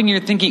stopping and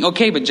you're thinking,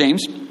 okay, but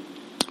James,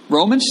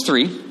 Romans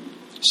 3,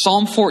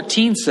 Psalm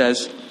 14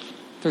 says,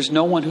 there's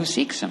no one who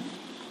seeks him.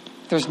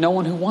 There's no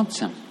one who wants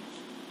him.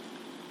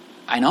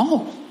 I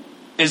know.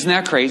 Isn't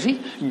that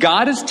crazy?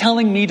 God is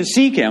telling me to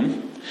seek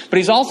him, but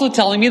he's also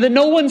telling me that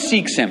no one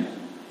seeks him.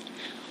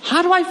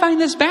 How do I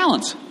find this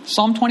balance?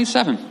 Psalm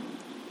 27.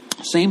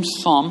 Same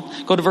psalm.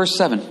 Go to verse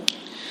 7.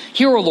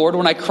 Hear, O Lord,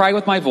 when I cry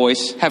with my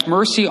voice, have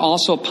mercy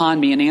also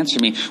upon me and answer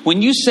me.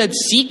 When you said,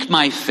 seek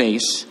my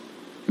face,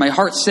 my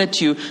heart said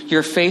to you,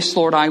 your face,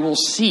 Lord, I will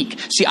seek.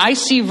 See, I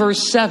see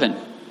verse 7.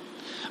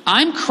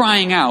 I'm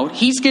crying out.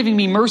 He's giving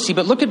me mercy.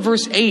 But look at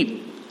verse 8.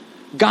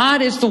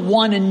 God is the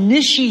one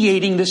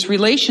initiating this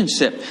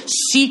relationship.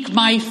 Seek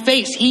my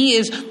face. He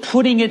is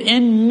putting it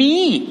in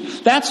me.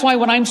 That's why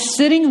when I'm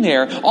sitting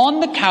there on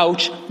the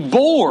couch,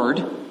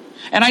 bored,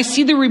 and I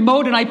see the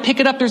remote and I pick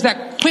it up, there's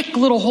that quick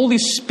little Holy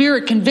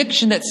Spirit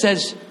conviction that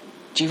says,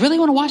 do you really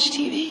want to watch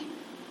TV?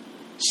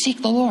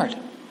 Seek the Lord.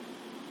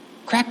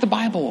 Crack the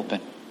Bible open.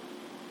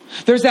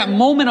 There's that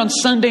moment on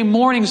Sunday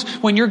mornings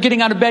when you're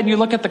getting out of bed and you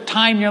look at the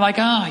time and you're like,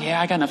 oh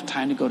yeah, I got enough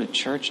time to go to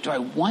church. Do I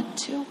want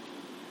to?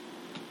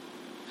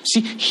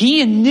 See,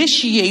 he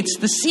initiates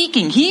the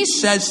seeking. He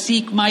says,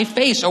 seek my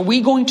face. Are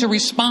we going to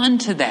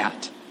respond to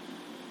that?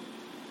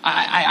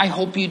 I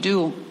hope you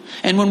do.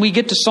 And when we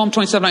get to Psalm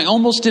 27, I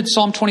almost did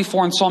Psalm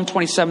 24 and Psalm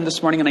 27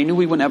 this morning, and I knew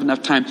we wouldn't have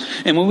enough time.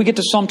 And when we get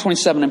to Psalm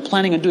 27, I'm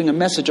planning on doing a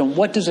message on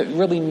what does it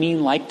really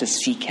mean like to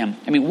seek him?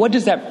 I mean, what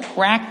does that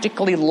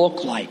practically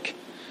look like?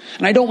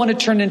 And I don't want to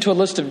turn it into a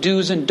list of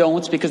do's and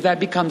don'ts, because that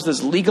becomes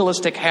this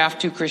legalistic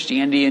have-to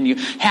Christianity, and you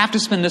have to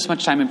spend this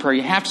much time in prayer.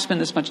 You have to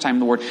spend this much time in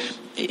the Word.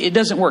 It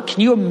doesn't work.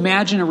 Can you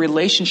imagine a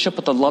relationship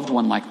with a loved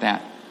one like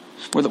that?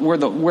 Where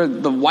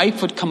the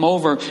wife would come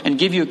over and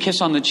give you a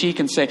kiss on the cheek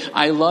and say,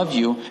 I love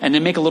you, and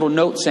then make a little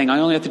note saying, I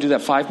only have to do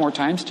that 5 more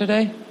times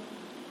today?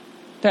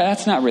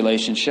 That's not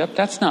relationship.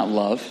 That's not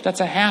love.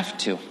 That's a have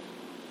to.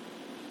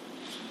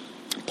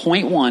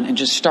 Point 1, and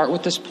just start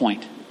with this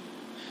point.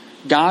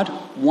 God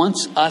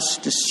wants us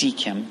to seek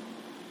him.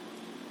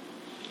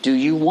 Do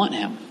you want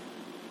him?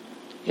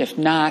 If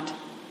not,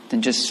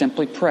 then just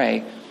simply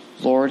pray,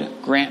 Lord,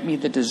 grant me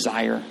the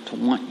desire to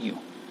want you.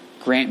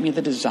 Grant me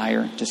the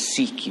desire to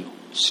seek you.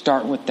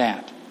 Start with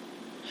that.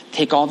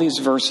 Take all these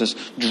verses,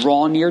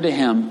 draw near to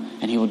him,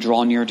 and he will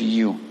draw near to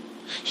you.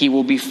 He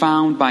will be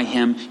found by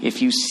him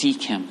if you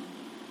seek him.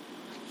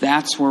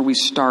 That's where we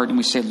start, and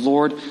we say,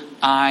 Lord,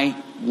 I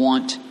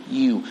want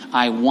you.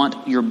 I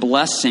want your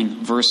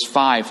blessing, verse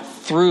 5,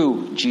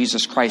 through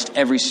Jesus Christ,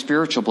 every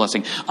spiritual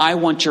blessing. I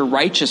want your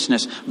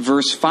righteousness,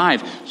 verse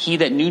 5. He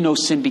that knew no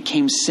sin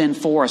became sin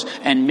for us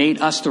and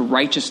made us the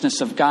righteousness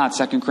of God,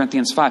 2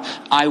 Corinthians 5.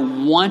 I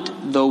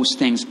want those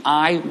things.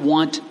 I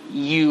want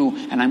you,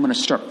 and I'm going to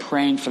start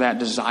praying for that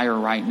desire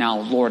right now.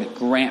 Lord,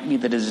 grant me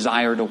the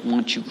desire to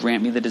want you.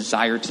 Grant me the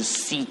desire to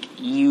seek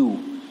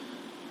you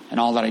in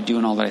all that I do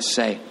and all that I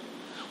say.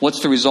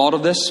 What's the result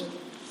of this?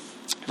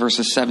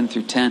 Verses 7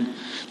 through 10.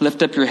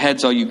 Lift up your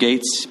heads, all you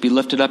gates. Be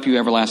lifted up, you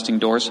everlasting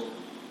doors.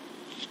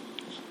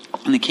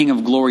 And the King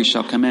of glory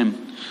shall come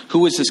in.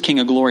 Who is this King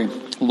of glory?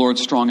 The Lord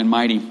strong and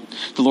mighty.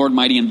 The Lord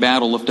mighty in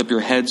battle. Lift up your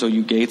heads, O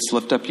you gates.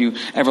 Lift up you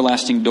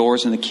everlasting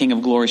doors, and the King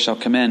of glory shall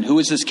come in. Who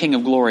is this King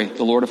of glory?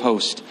 The Lord of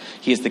hosts.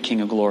 He is the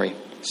King of glory.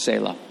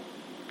 Selah.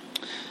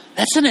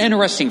 That's an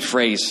interesting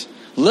phrase.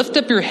 Lift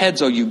up your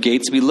heads, O you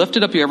gates. Be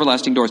lifted up, you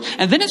everlasting doors.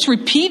 And then it's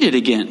repeated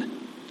again.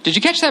 Did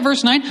you catch that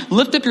verse 9?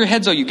 Lift up your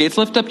heads, O you gates.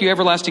 Lift up, you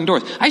everlasting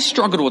doors. I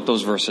struggled with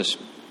those verses.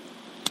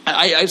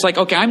 I was like,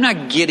 okay, I'm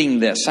not getting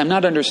this. I'm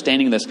not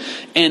understanding this.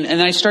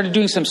 And I started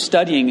doing some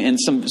studying and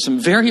some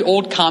very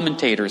old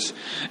commentators.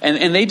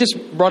 And they just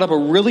brought up a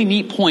really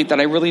neat point that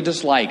I really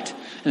disliked.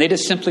 And they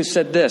just simply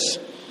said this.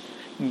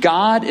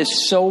 God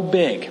is so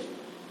big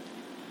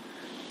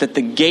that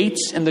the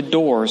gates and the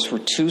doors were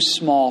too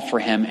small for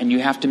him, and you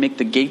have to make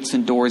the gates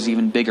and doors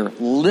even bigger.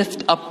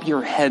 Lift up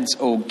your heads,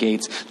 O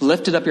gates.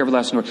 Lift it up, your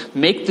everlasting door.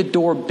 Make the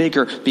door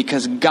bigger,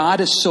 because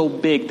God is so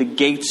big, the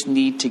gates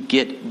need to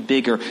get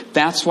bigger.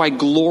 That's why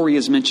glory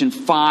is mentioned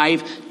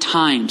 5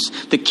 times.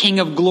 The King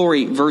of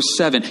glory, verse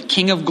 7.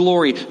 King of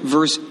glory,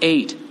 verse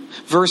 8.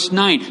 Verse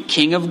 9,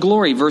 King of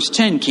glory. Verse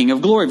 10, King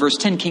of glory. Verse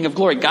 10, King of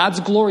glory.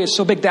 God's glory is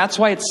so big. That's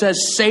why it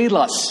says,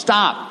 Selah,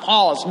 stop,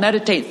 pause,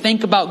 meditate,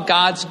 think about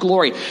God's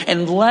glory,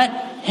 and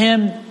let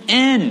him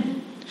in.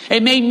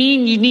 It may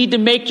mean you need to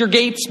make your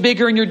gates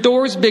bigger and your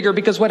doors bigger,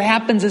 because what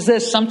happens is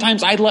this.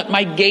 Sometimes I let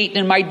my gate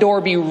and my door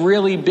be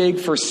really big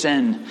for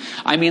sin.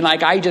 I mean,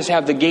 like I just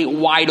have the gate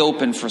wide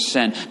open for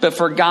sin. But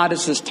for God,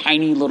 it's this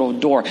tiny little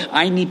door.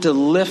 I need to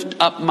lift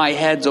up my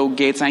heads, O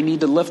gates. I need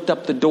to lift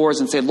up the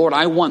doors and say, Lord,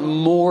 I want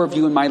more of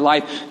you in my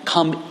life.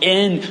 Come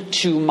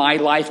into my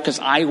life, because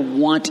I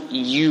want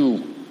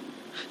you.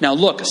 Now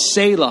look,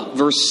 Selah,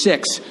 verse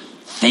 6.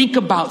 Think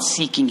about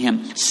seeking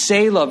him.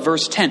 Selah,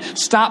 verse 10.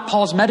 Stop,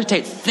 pause,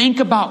 meditate.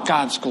 Think about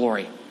God's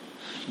glory.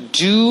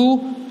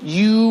 Do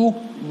you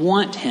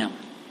want him?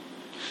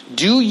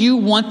 Do you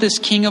want this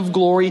King of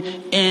glory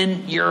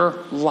in your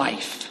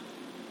life?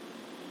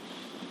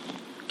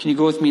 Can you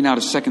go with me now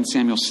to 2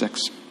 Samuel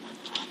 6?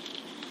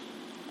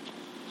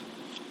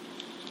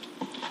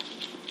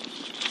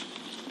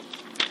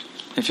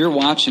 If you're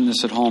watching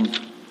this at home,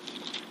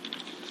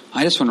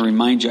 I just want to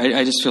remind you,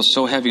 I just feel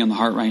so heavy on the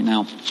heart right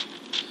now.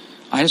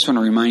 I just want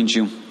to remind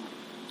you,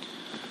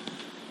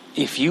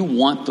 if you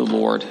want the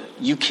Lord,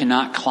 you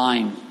cannot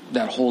climb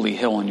that holy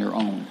hill on your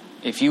own.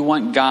 If you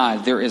want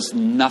God, there is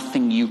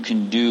nothing you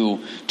can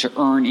do to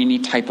earn any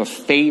type of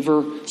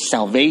favor,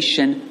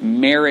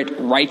 salvation, merit,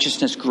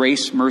 righteousness,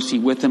 grace, mercy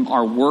with him.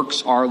 Our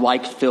works are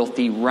like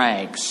filthy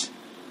rags.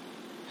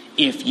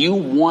 If you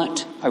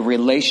want a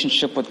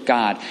relationship with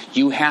God,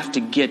 you have to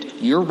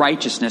get your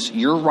righteousness,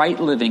 your right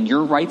living,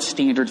 your right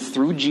standard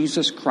through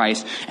Jesus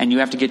Christ, and you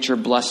have to get your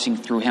blessing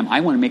through him. I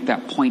want to make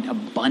that point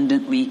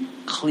abundantly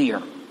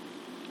clear.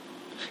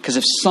 Because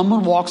if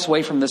someone walks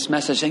away from this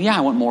message saying, yeah,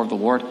 I want more of the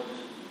Lord,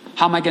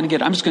 how am I going to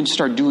get it? I'm just going to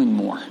start doing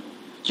more.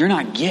 You're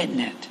not getting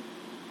it.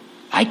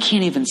 I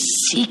can't even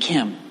seek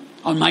him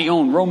on my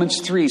own. Romans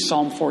 3,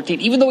 Psalm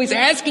 14. Even though he's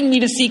asking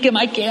me to seek him,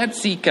 I can't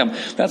seek him.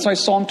 That's why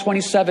Psalm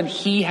 27,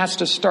 he has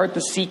to start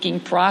the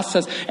seeking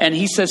process. And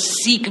he says,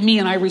 seek me,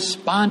 and I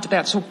respond to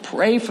that. So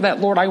pray for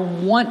that, Lord. I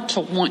want to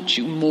want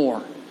you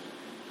more.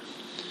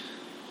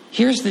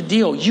 Here's the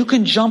deal. You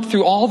can jump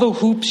through all the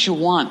hoops you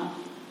want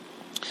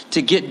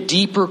to get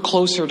deeper,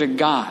 closer to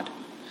God.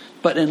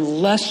 But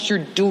unless you're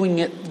doing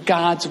it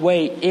God's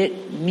way,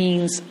 it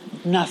means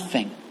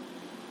nothing.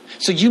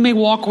 So you may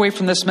walk away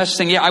from this message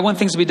saying, yeah, I want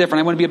things to be different.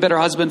 I want to be a better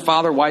husband,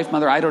 father, wife,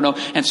 mother, I don't know.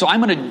 And so I'm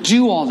going to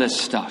do all this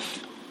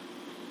stuff.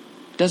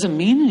 It doesn't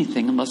mean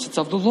anything unless it's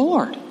of the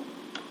Lord.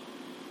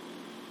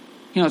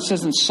 You know, it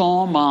says in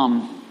Psalm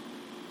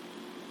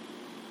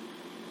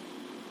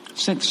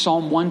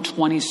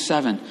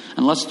 127,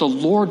 unless the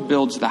Lord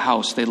builds the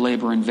house, they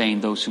labor in vain,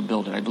 those who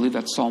build it. I believe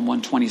that's Psalm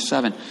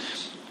 127.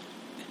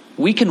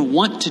 We can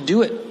want to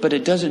do it, but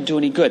it doesn't do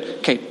any good.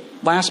 Okay,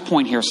 last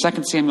point here,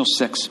 2 Samuel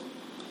 6.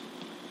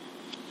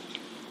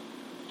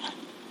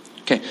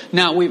 Okay,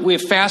 now we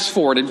have fast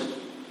forwarded.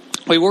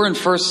 We were in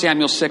 1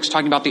 Samuel 6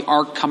 talking about the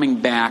ark coming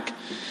back.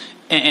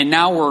 And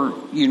now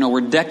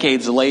we're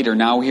decades later.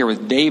 Now we're here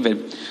with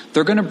David.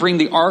 They're going to bring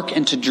the ark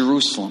into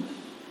Jerusalem.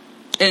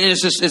 And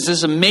it's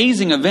this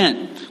amazing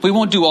event. We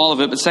won't do all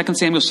of it, but 2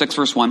 Samuel 6,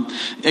 verse 1.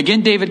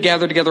 Again, David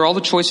gathered together all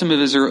the choice men of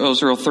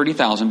Israel,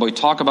 30,000. But we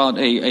talk about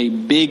a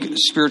big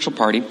spiritual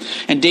party.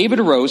 And David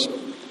arose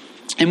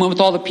and went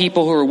with all the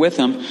people who were with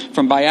him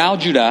from Baal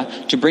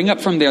Judah to bring up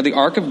from there the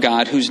ark of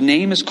God, whose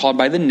name is called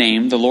by the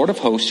name, the Lord of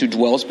hosts, who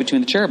dwells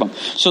between the cherubim.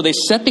 So they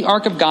set the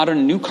ark of God on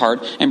a new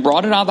cart and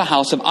brought it out of the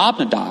house of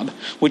Abinadab,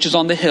 which is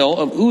on the hill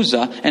of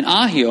Uzzah, and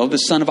Ahio, the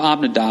son of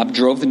Abinadab,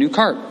 drove the new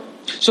cart.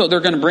 So they're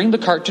going to bring the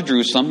cart to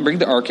Jerusalem, bring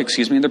the ark, and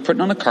they're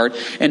putting on a cart,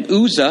 and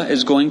Uzzah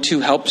is going to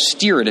help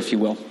steer it, if you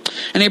will.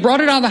 And they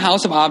brought it out of the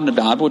house of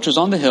Abinadab, which was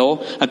on the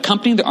hill,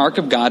 accompanying the ark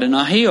of God, and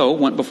Ahio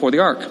went before the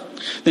ark.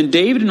 Then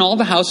David and all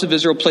the house of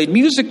Israel played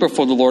music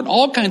before the Lord,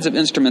 all kinds of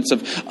instruments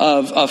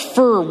of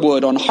fir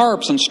wood, on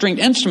harps, on stringed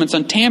instruments,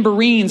 on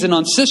tambourines, and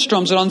on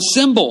sistrums, and on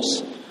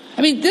cymbals.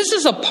 I mean, this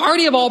is a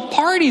party of all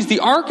parties. The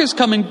ark is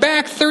coming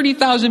back,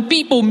 30,000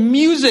 people,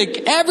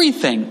 music,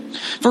 everything.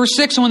 Verse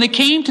 6, and when they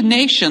came to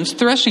Nation's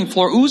threshing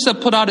floor, Uzzah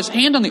put out his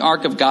hand on the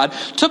ark of God,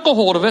 took a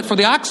hold of it, for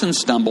the oxen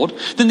stumbled.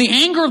 Then the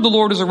anger of the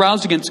Lord was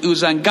aroused against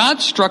Uzzah, and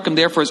God struck him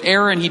there for his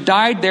error, and he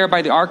died there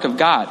by the ark of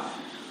God.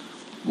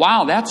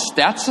 Wow,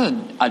 that's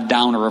a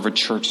downer of a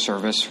church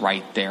service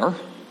right there.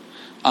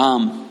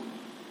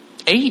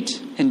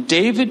 8, and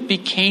David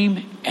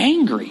became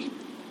angry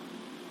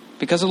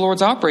because of the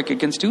Lord's outbreak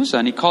against Uzzah.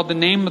 And he called the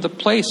name of the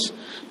place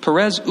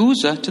Perez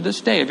Uzzah to this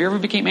day. Have you ever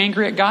became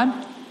angry at God?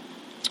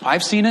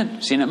 I've seen it.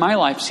 I've seen it in my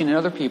life. I've seen it in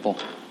other people.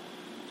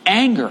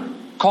 Anger.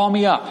 Call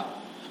me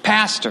up.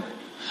 Pastor,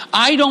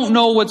 I don't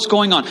know what's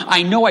going on.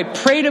 I know I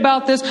prayed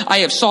about this. I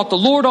have sought the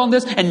Lord on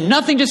this. And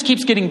nothing just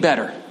keeps getting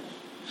better.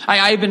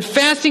 I have been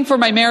fasting for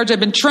my marriage. I've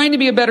been trying to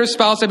be a better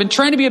spouse. I've been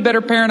trying to be a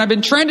better parent. I've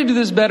been trying to do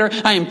this better.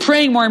 I am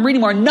praying more. I'm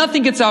reading more.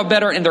 Nothing gets out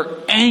better. And they're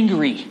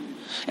angry.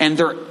 And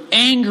they're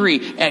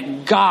angry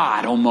at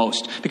God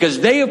almost, because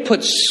they have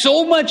put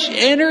so much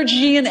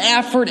energy and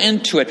effort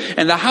into it.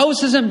 And the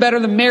house isn't better,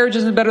 the marriage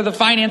isn't better, the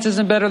finance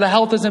isn't better, the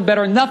health isn't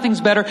better, nothing's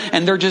better,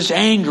 and they're just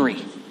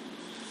angry.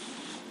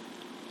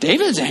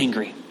 David's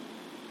angry.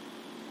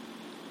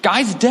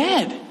 Guy's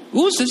dead.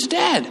 Uzzah's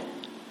dead.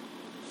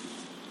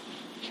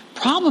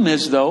 Problem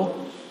is,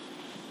 though,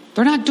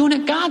 they're not doing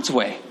it God's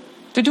way.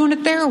 They're doing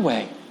it their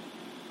way.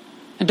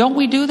 And don't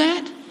we do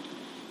that?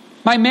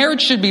 My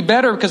marriage should be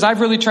better because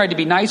I've really tried to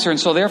be nicer, and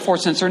so therefore,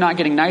 since they're not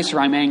getting nicer,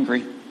 I'm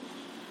angry.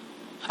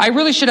 I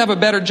really should have a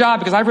better job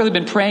because I've really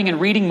been praying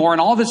and reading more, and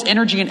all this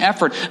energy and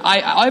effort.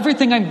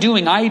 Everything I'm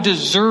doing, I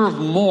deserve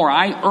more.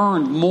 I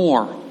earned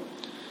more.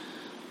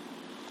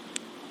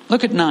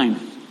 Look at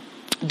 9.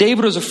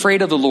 David was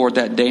afraid of the Lord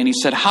that day, and he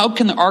said, how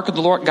can the ark of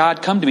the Lord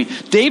God come to me?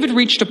 David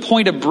reached a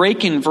point of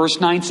breaking in verse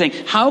 9, saying,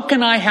 how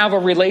can I have a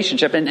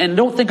relationship? And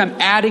don't think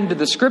I'm adding to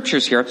the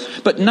scriptures here,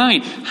 but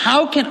 9,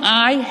 how can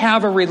I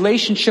have a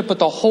relationship with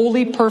the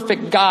holy,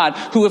 perfect God,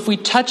 who if we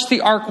touch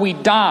the ark, we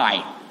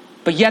die?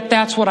 But yet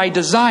that's what I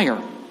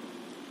desire.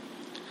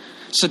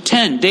 So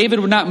 10, David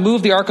would not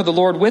move the ark of the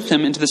Lord with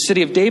him into the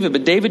city of David,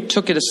 but David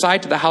took it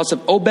aside to the house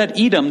of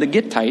Obed-Edom the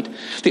Gittite.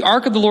 The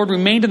ark of the Lord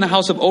remained in the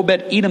house of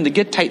Obed-Edom the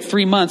Gittite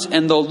 3 months,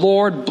 and the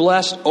Lord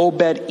blessed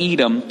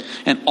Obed-Edom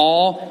and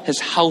all his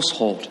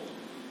household.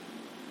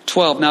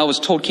 12, now it was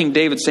told King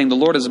David, saying, the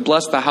Lord has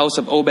blessed the house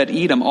of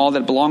Obed-Edom, all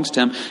that belongs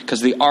to him,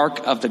 because the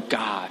ark of the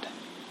God.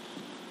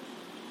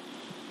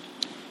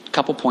 A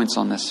couple points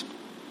on this.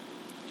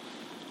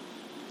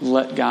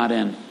 Let God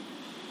in.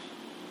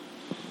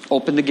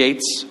 Open the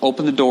gates,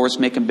 open the doors,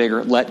 make them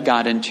bigger. Let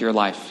God into your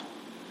life.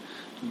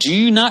 Do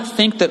you not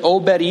think that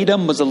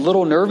Obed-Edom was a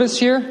little nervous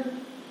here?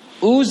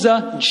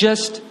 Uzzah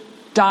just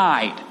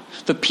died.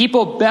 The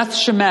people of Beth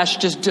Shemesh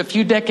just a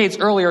few decades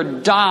earlier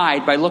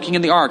died by looking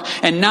in the ark.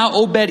 And now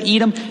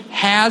Obed-Edom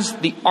has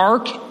the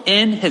ark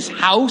in his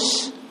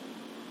house.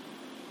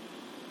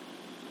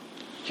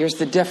 Here's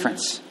the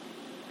difference.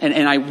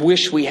 And I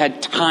wish we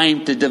had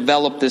time to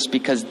develop this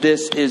because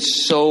this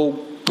is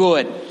so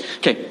good.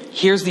 Okay,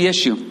 here's the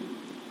issue.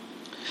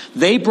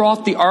 They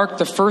brought the ark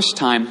the first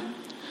time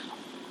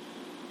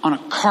on a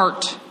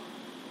cart.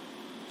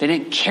 They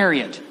didn't carry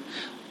it.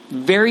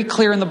 Very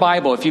clear in the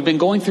Bible. If you've been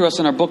going through us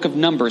in our book of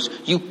Numbers,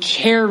 you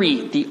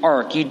carry the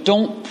ark. You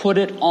don't put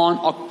it on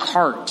a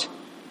cart.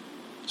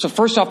 So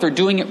first off, they're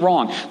doing it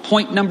wrong.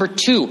 Point number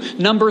 2,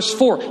 Numbers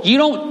 4. You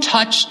don't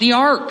touch the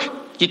ark.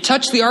 You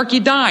touch the ark,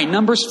 you die.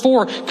 Numbers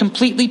 4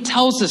 completely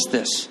tells us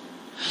this.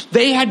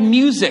 They had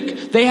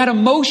music. They had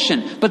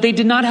emotion, but they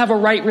did not have a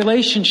right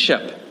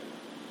relationship.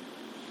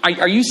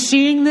 Are you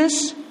seeing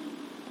this?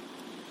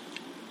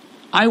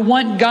 I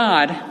want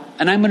God,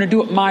 and I'm going to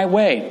do it my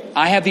way.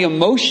 I have the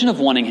emotion of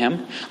wanting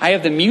him. I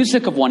have the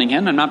music of wanting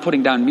him. I'm not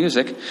putting down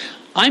music.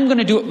 I'm going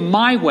to do it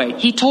my way.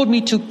 He told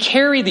me to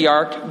carry the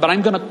ark, but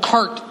I'm going to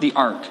cart the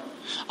ark.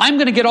 I'm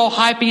going to get all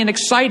happy and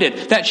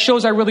excited. That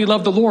shows I really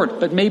love the Lord,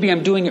 but maybe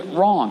I'm doing it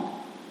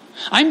wrong.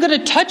 I'm going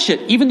to touch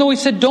it, even though he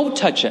said don't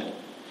touch it.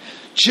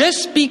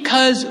 Just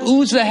because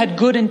Uzzah had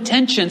good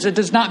intentions, it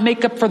does not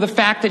make up for the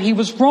fact that he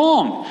was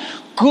wrong.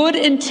 Good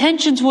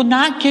intentions will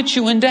not get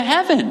you into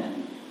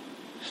heaven.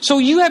 So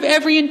you have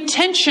every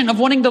intention of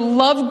wanting to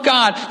love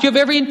God. You have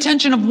every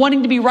intention of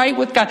wanting to be right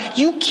with God.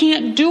 You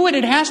can't do it.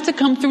 It has to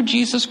come through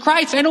Jesus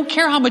Christ. I don't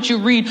care how much you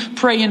read,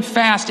 pray, and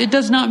fast. It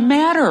does not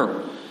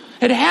matter.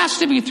 It has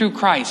to be through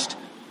Christ.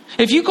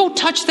 If you go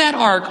touch that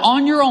ark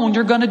on your own,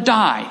 you're going to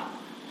die.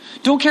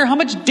 Don't care how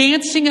much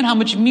dancing and how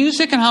much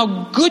music and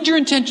how good your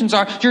intentions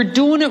are. You're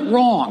doing it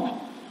wrong.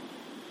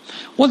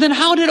 Well, then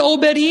how did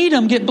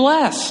Obed-Edom get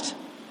blessed?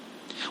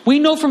 We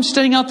know from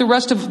studying out the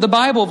rest of the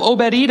Bible of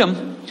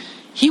Obed-Edom,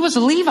 he was a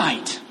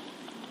Levite.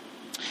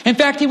 In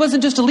fact, he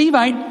wasn't just a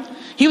Levite.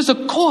 He was a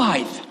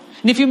Kohath.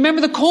 And if you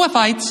remember the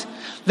Kohathites,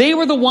 they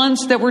were the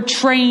ones that were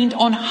trained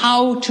on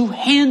how to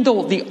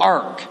handle the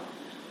ark.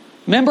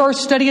 Remember our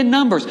study in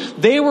Numbers.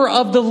 They were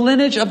of the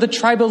lineage of the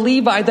tribe of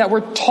Levi that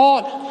were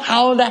taught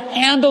how to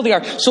handle the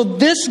ark. So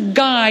this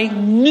guy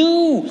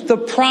knew the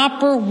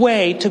proper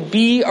way to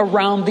be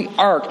around the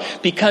ark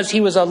because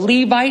he was a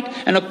Levite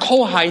and a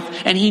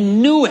Kohath, and he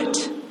knew it.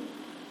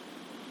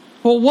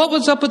 Well, what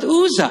was up with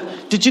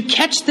Uzzah? Did you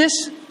catch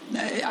this?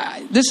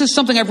 This is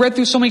something I've read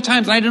through so many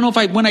times, and I don't know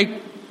if when I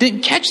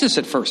didn't catch this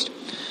at first.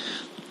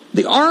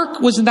 The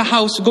ark was in the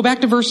house, go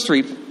back to verse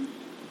 3,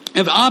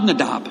 of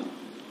Abinadab.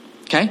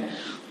 Okay?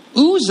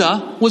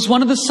 Uzzah was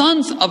one of the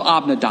sons of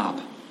Abinadab.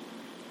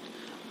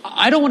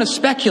 I don't want to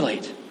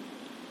speculate.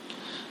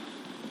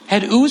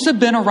 Had Uzzah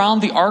been around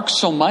the ark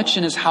so much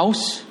in his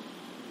house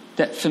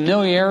that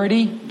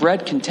familiarity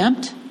bred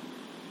contempt?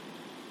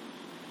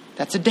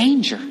 That's a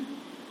danger.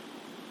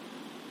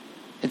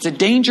 It's a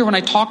danger when I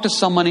talk to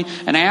somebody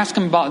and I ask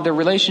them about their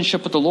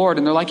relationship with the Lord,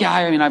 and they're like, yeah,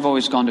 I mean, I've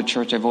always gone to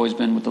church. I've always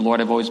been with the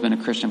Lord. I've always been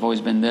a Christian. I've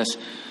always been this.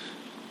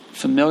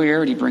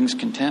 Familiarity brings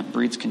contempt,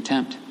 breeds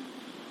contempt.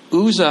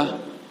 Uzzah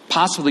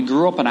possibly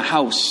grew up in a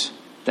house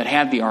that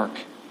had the ark.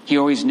 He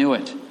always knew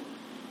it.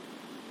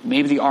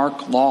 Maybe the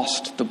ark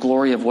lost the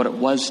glory of what it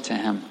was to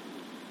him.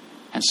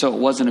 And so it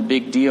wasn't a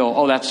big deal.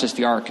 Oh, that's just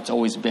the ark. It's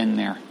always been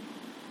there.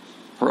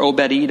 Or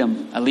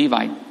Obed-Edom, a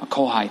Levite, a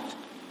Kohath,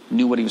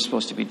 knew what he was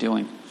supposed to be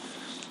doing.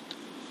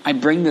 I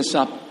bring this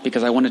up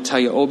because I want to tell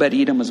you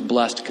Obed-Edom was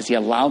blessed because he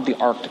allowed the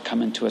ark to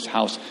come into his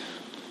house.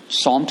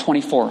 Psalm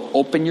 24,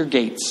 open your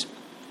gates.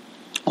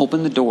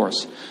 Open the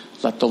doors.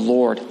 Let the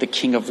Lord, the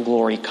King of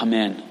glory, come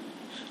in.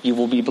 You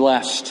will be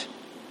blessed.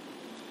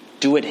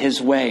 Do it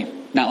his way.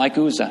 Not like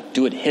Uzzah.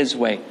 Do it his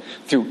way.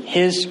 Through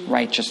his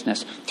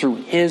righteousness. Through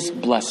his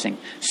blessing.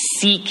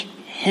 Seek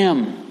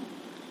him.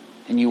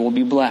 And you will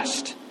be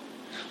blessed.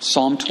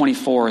 Psalm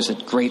 24 is a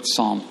great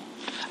psalm.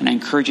 And I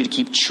encourage you to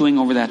keep chewing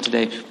over that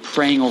today,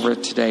 praying over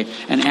it today,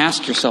 and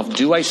ask yourself,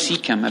 do I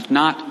seek him? If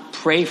not,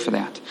 pray for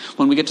that.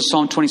 When we get to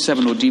Psalm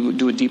 27, we'll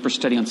do a deeper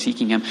study on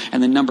seeking him.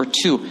 And then number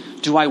 2,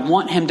 do I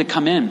want him to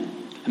come in?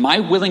 Am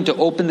I willing to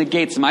open the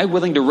gates? Am I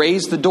willing to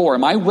raise the door?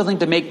 Am I willing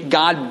to make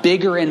God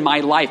bigger in my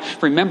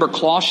life? Remember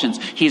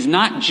Colossians, he's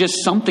not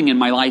just something in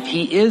my life.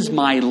 He is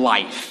my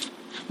life.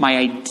 My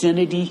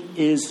identity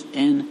is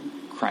in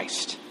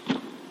Christ.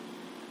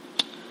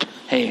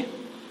 Hey,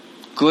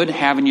 good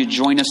having you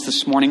join us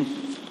this morning.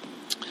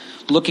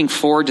 Looking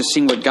forward to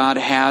seeing what God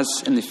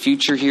has in the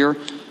future here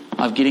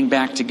of getting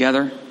back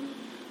together.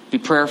 Be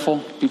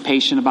prayerful, be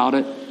patient about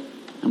it,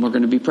 and we're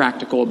going to be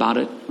practical about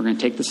it. We're going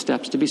to take the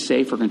steps to be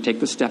safe. We're going to take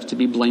the steps to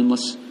be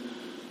blameless.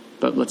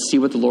 But let's see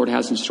what the Lord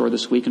has in store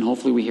this week, and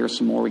hopefully we hear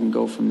some more. We can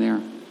go from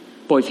there.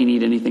 Boy, if you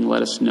need anything,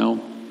 let us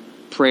know.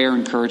 Prayer,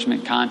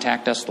 encouragement,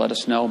 contact us, let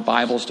us know.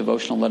 Bibles,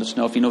 devotional, let us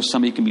know. If you know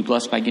somebody who can be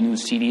blessed by getting the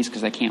CDs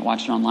because they can't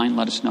watch it online,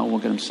 let us know. We'll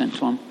get them sent to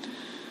them.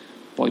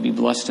 Boy, be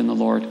blessed in the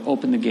Lord.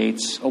 Open the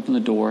gates, open the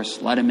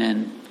doors, let him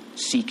in,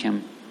 seek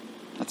him.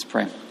 Let's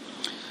pray.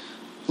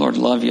 Lord,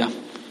 love you.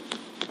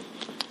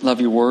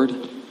 Love your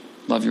word.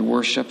 Love your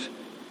worship.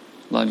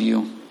 Love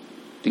you.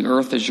 The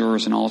earth is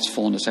yours and all its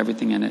fullness,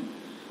 everything in it.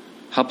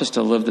 Help us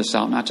to live this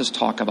out, not just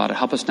talk about it.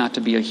 Help us not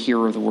to be a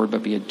hearer of the word,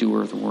 but be a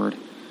doer of the word.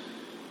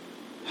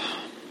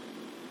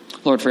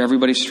 Lord, for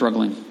everybody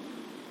struggling,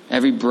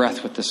 every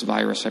breath with this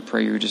virus, I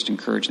pray you're just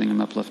encouraging them,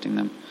 uplifting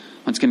them.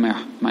 Once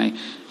again, my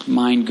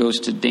mind goes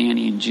to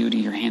Danny and Judy,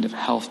 your hand of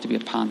health to be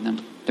upon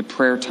them. The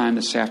prayer time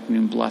this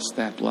afternoon, bless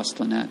that, bless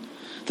Lynette.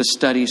 The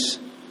studies,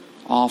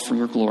 all for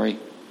your glory.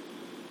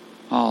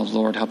 Oh,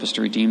 Lord, help us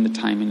to redeem the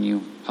time in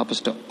you. Help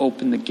us to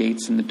open the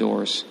gates and the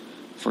doors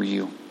for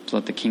you, to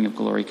let the King of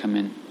glory come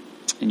in.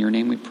 In your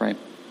name we pray.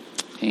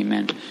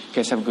 Amen. You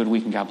guys have a good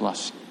week and God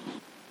bless.